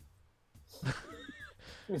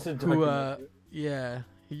he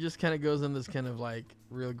just kind of goes on this kind of like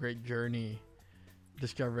real great journey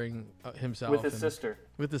discovering himself with his sister.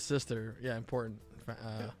 With his sister, yeah, important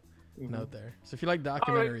note there. So if you like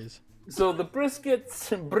documentaries, so the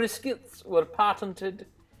briskets were patented.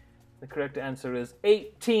 The correct answer is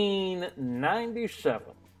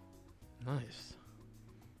 1897. Nice.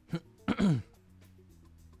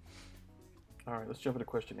 All right, let's jump into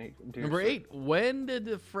question 8. Number 8. When did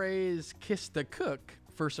the phrase "kiss the cook"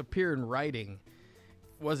 first appear in writing?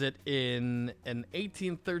 Was it in an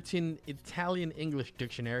 1813 Italian English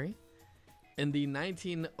dictionary, in the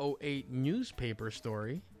 1908 newspaper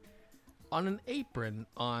story, on an apron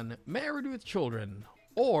on Married with Children,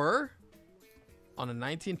 or on a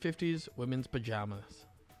 1950s women's pajamas?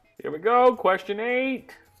 Here we go. Question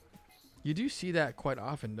 8. You do see that quite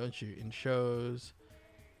often, don't you? In shows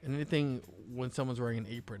and anything when someone's wearing an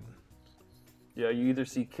apron. Yeah, you either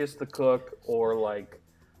see Kiss the Cook or like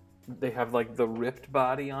they have like the ripped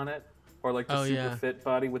body on it, or like the super fit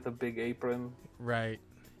body with a big apron. Right.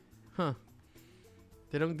 Huh.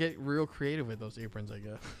 They don't get real creative with those aprons, I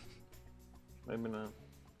guess. Maybe not.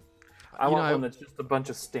 I want one that's just a bunch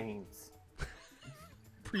of stains.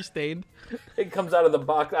 Pre-stained? It comes out of the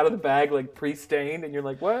box, out of the bag, like pre-stained, and you're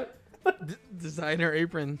like, what? Designer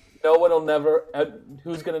apron. No one will never.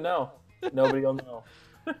 Who's gonna know? Nobody will know.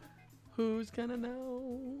 Who's gonna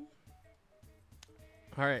know?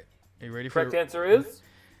 All right. Are you ready for Correct answer is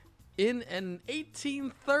in an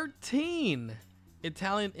 1813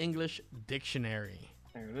 Italian English dictionary.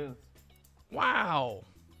 there. It is. Wow.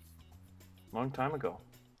 Long time ago.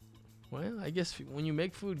 Well, I guess when you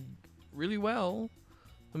make food really well,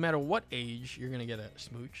 no matter what age, you're gonna get a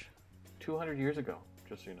smooch. 200 years ago,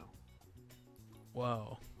 just so you know.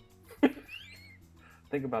 Whoa.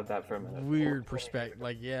 Think about that for a minute. Weird perspective.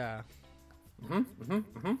 Like, yeah.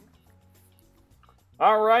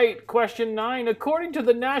 All right, question 9. According to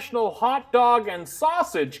the National Hot Dog and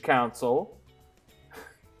Sausage Council,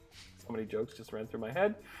 so many jokes just ran through my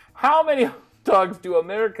head. How many hot dogs do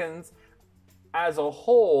Americans as a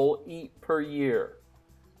whole eat per year?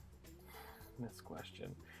 This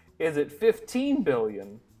question. Is it 15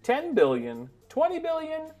 billion, 10 billion, 20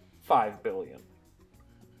 billion, 5 billion?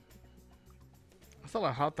 That's a lot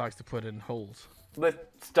of hot dogs to put in holes. Let's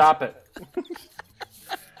stop it.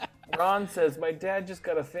 Ron says, my dad just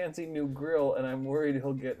got a fancy new grill and I'm worried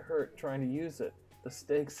he'll get hurt trying to use it. The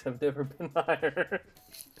stakes have never been higher.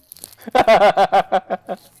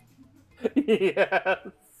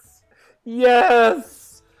 Yes.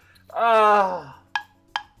 Yes. Ah.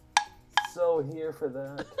 So here for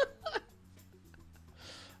that.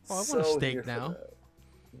 Oh, I want a steak now.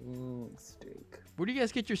 Steak. Where do you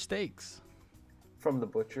guys get your steaks? From the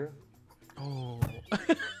butcher. Oh.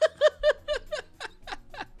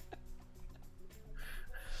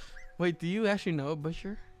 Wait, do you actually know a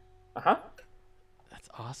butcher? Uh-huh. That's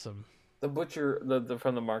awesome. The butcher the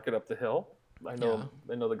from the market up the hill. I know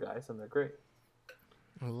the guys and they're great.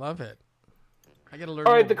 I love it. I gotta learn.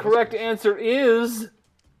 All right, more the about correct this. answer is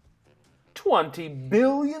 20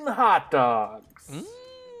 billion hot dogs.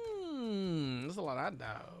 That's a lot of hot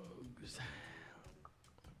dogs.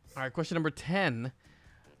 All right, question number 10.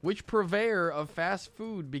 Which purveyor of fast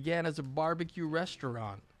food began as a barbecue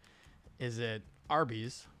restaurant? Is it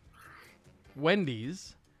Arby's,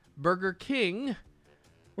 Wendy's, Burger King,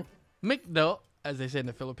 McDo, as they say in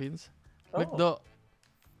the Philippines? Oh. McDo.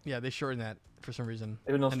 Yeah, they shorten that for some reason.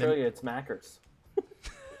 In And then- Australia, it's Macca's.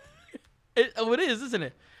 it is, isn't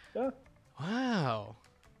it? Yeah. Wow.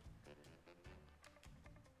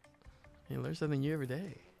 You learn something new every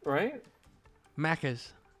day. Right?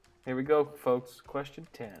 Macca's. Here we go, folks. Question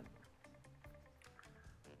 10.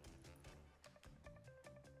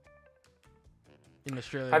 In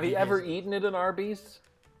Australia. Have you BBQs. ever eaten at an Arby's?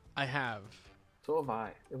 I have. So have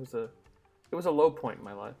I. It was a low point in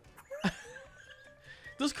my life.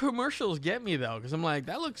 Those commercials get me though, because I'm like,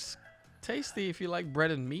 that looks tasty if you like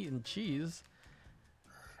bread and meat and cheese.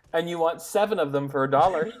 And you want 7 of them for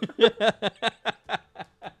 $1.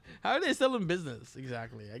 How are they still in business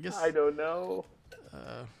exactly? I guess. I don't know.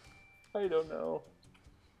 I don't know.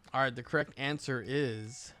 All right, the correct answer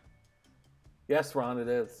is Yes, Ron, it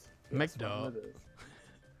is. Yes, McDo. Ron, it is.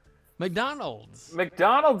 McDonald's.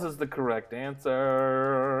 McDonald's is the correct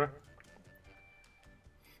answer.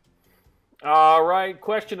 All right,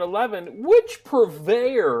 question 11. Which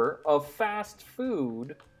purveyor of fast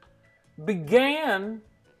food began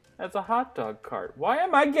as a hot dog cart? Why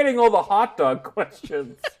am I getting all the hot dog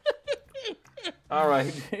questions? All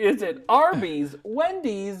right, is it Arby's,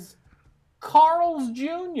 Wendy's, Carl's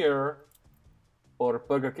Jr., or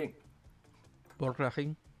Burger King? Burger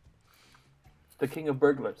King. The king of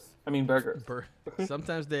burglars. I mean burgers.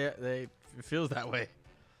 Sometimes they it feels that way.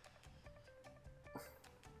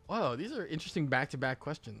 Wow, these are interesting back-to-back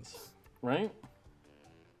questions. Right?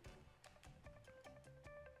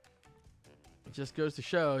 It just goes to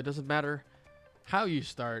show it doesn't matter how you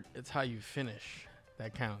start, it's how you finish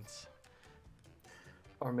that counts.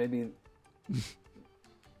 Or maybe,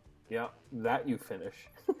 yeah, that you finish.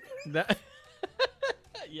 That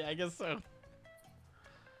yeah, I guess so.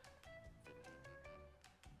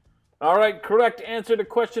 All right, correct answer to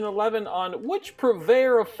question 11 on which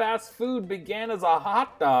purveyor of fast food began as a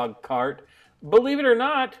hot dog cart. Believe it or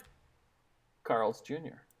not, Carl's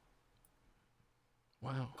Jr.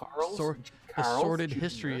 Wow. Carl's? The Carl's sordid Jr.?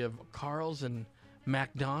 history of Carl's and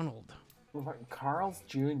McDonald. Carl's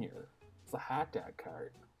Jr. It's a hot dog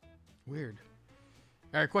cart. Weird.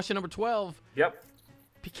 All right, question number 12. Yep.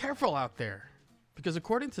 Be careful out there, because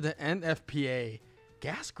according to the NFPA,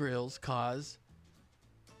 gas grills cause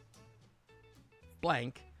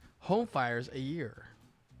blank home fires a year.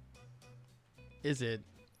 Is it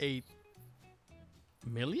 8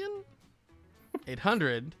 million,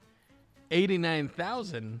 800,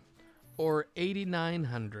 89,000, or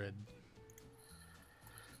 8,900?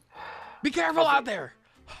 Be careful out there.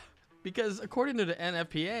 because according to the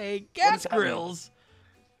NFPA, gas grills.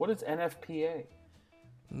 What is NFPA?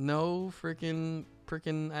 No freaking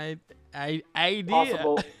idea.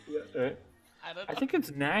 Possible. Yeah, right. I don't I know. think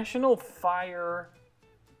it's National Fire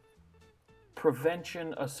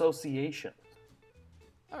Prevention Association.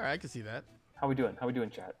 All right, I can see that. How we doing? How we doing,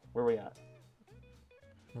 chat? Where we at?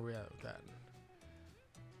 Where we at with that?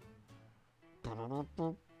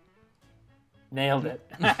 Nailed it.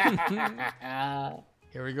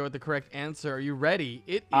 Here we go with the correct answer. Are you ready?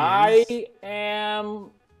 It is I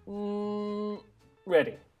am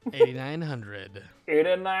ready. 8,900.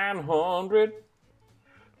 8,900.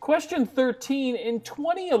 Question 13. In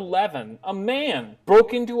 2011, a man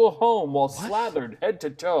broke into a home while slathered head to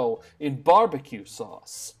toe in barbecue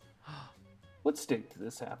sauce. What state did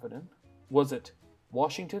this happen in? Was it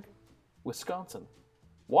Washington, Wisconsin,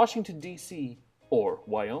 Washington, D.C., or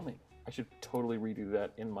Wyoming? I should totally redo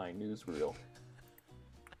that in my newsreel.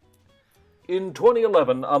 In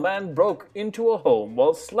 2011, a man broke into a home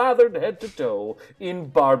while slathered head to toe in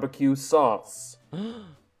barbecue sauce.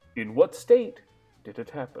 In what state did it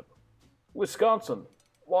happen? Wisconsin,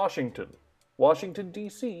 Washington, Washington,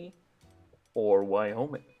 D.C., or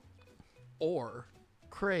Wyoming? Or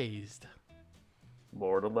crazed.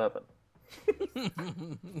 Lord 11.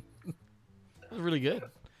 That was really good.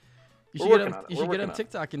 You We're should working get on on it.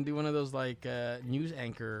 TikTok and do one of those like news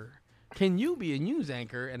anchor. Can you be a news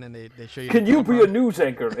anchor? And then they show you. Can you be a news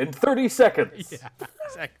anchor in 30 seconds? Yeah,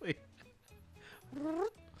 exactly.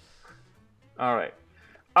 All right.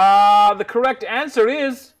 The correct answer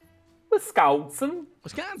is Wisconsin.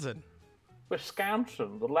 Wisconsin.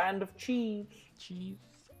 Wisconsin, the land of cheese. Cheese.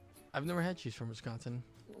 I've never had cheese from Wisconsin.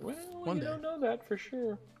 Well, One you day. don't know that for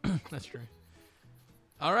sure. That's true.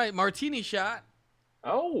 All right, martini shot.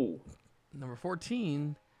 Oh. Number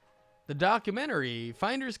 14. The documentary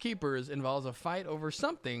Finders Keepers involves a fight over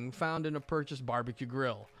something found in a purchased barbecue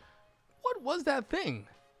grill. What was that thing?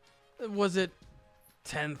 Was it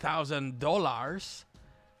 $10,000?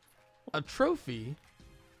 A trophy?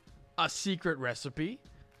 A secret recipe?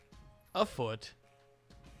 A foot?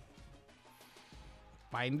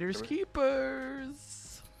 Finders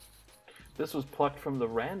Keepers. This was plucked from the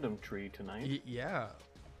random tree tonight. Yeah.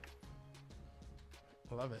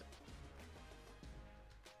 Love it.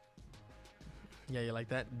 Yeah, you like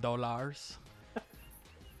that? Dollars.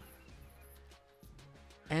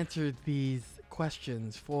 Answer these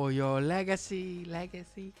questions for your legacy.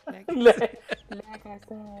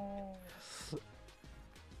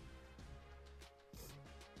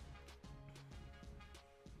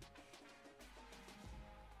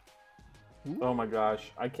 Oh my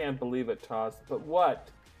gosh, I can't believe it, Toss. But what?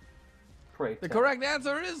 Pray The tell. correct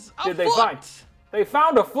answer is a Did foot. they find? They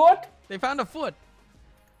found a foot? They found a foot.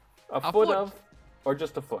 A A foot foot. of? Or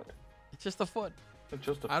just a foot? It's just a foot. It's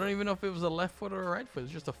just a foot. I don't even know if it was a left foot or a right foot.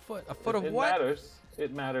 It's just a foot. A foot of It what? matters.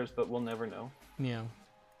 It matters, but we'll never know. Yeah.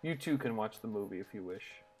 You too can watch the movie if you wish.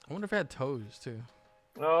 I wonder if it had toes too.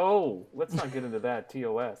 Oh, let's not get into that.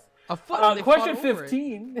 TOS. A foot. and they Question fought over it.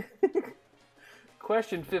 15.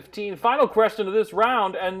 Question 15. Final question of this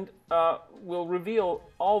round, and we'll reveal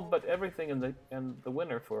all but everything in the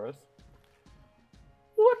winner for us.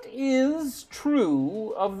 What is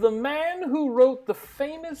true of the man who wrote the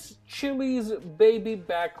famous Chili's baby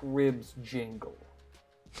back ribs jingle?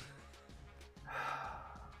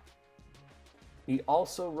 He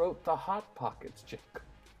also wrote the Hot Pockets jingle.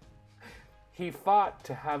 He fought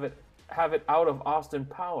to have it out of Austin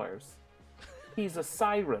Powers. He's a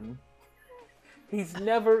siren. He's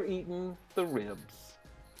never eaten the ribs.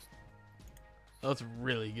 That's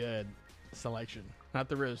really good selection. Not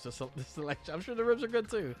the ribs, the selection. I'm sure the ribs are good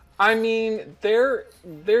too. I mean, they're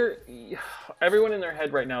everyone in their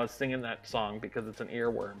head right now is singing that song because it's an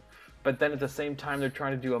earworm. But then at the same time, they're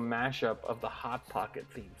trying to do a mashup of the Hot Pocket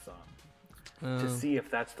theme song to see if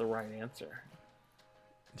that's the right answer.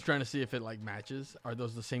 It's trying to see if it like matches. Are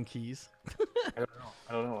those the same keys? I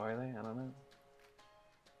don't know. Are they? I don't know.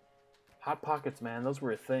 Hot Pockets, man, those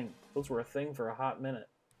were a thing. Those were a thing for a hot minute.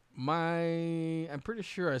 I'm pretty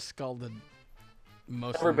sure I scalded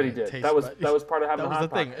most. Everybody of my did. taste That was buds. part of having That a was hot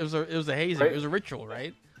the thing. pocket. It was a hazing. Right? It was a ritual,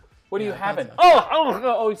 right? What are you Yeah, having? that's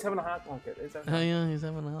Oh, he's having a hot pocket. Is that Oh yeah, he's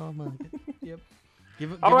having a hot pocket. Yep.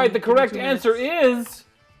 All right, the correct answer is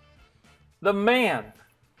the man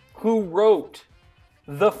who wrote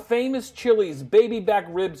the famous Chili's baby back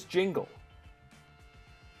ribs jingle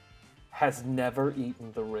has never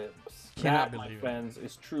eaten the ribs. Cannot That, my believe it. friends,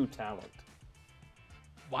 is true talent.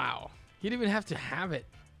 Wow. He didn't even have to have it.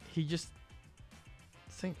 He just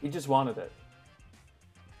He just wanted it.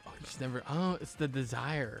 Oh, he just never. Oh, it's the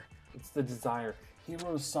desire. It's the desire. He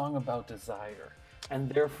wrote a song about desire. And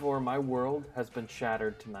therefore, my world has been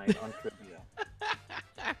shattered tonight on trivia.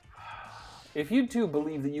 If you too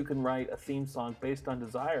believe that you can write a theme song based on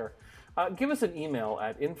desire, give us an email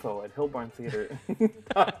at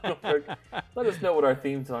info@hillbarntheater.org. Let us know what our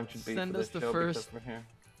theme song should be. Send for us this the show first. because we're here.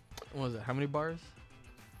 What was it? How many bars?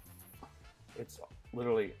 It's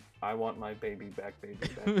literally, I want my baby back, baby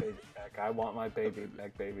back, baby back. I want my baby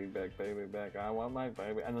back, baby back, baby back. I want my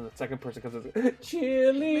baby. And then the second person comes in,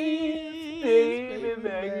 Chili's baby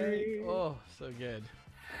back. Oh, so good.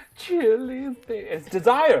 Chili's baby. It's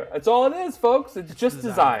desire. That's all it is, folks. It's just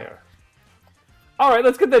desire. All right,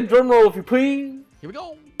 let's get that drum roll, if you please. Here we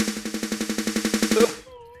go.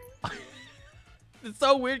 It's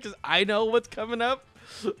so weird because I know what's coming up,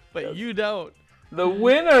 but you don't. The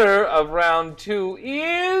winner of round 2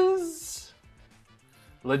 is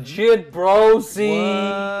Legit Brosi.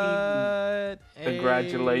 What?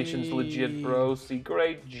 Congratulations, Hey. Legit Brosi.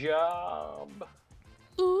 Great job.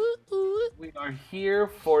 Ooh, ooh. We are here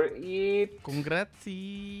for it.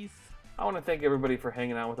 Congratsies. I want to thank everybody for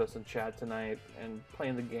hanging out with us in chat tonight and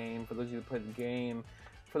playing the game. For those of you that played the game,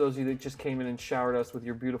 for those of you that just came in and showered us with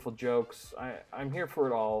your beautiful jokes, I'm here for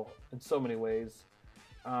it all in so many ways.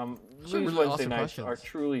 These really Wednesday awesome nights questions. are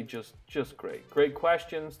truly just great. Great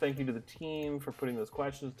questions. Thank you to the team for putting those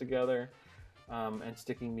questions together and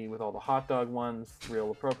sticking me with all the hot dog ones.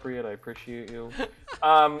 Real appropriate. I appreciate you.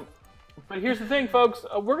 But here's the thing, folks.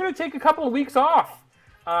 We're going to take a couple of weeks off.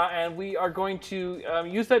 And we are going to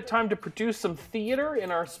use that time to produce some theater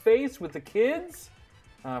in our space with the kids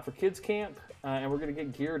for kids camp. And we're going to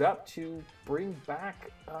get geared up to bring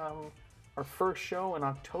back our first show in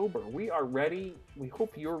October. We are ready. We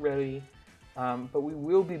hope you're ready. But we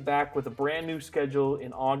will be back with a brand new schedule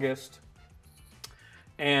in August.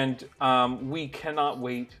 And we cannot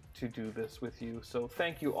wait to do this with you. So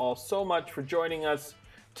thank you all so much for joining us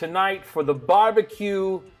tonight for the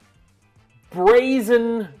barbecue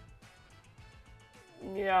brazen.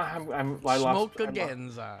 Yeah, I lost.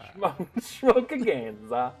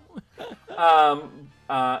 Smoke-a-ganza.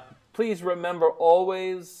 Please remember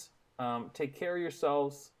always, take care of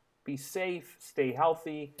yourselves. Be safe. Stay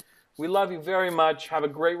healthy. We love you very much. Have a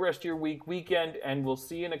great rest of your weekend, and we'll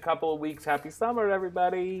see you in a couple of weeks. Happy summer,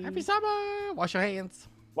 everybody. Happy summer. Wash your hands.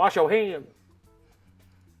 Wash your hands.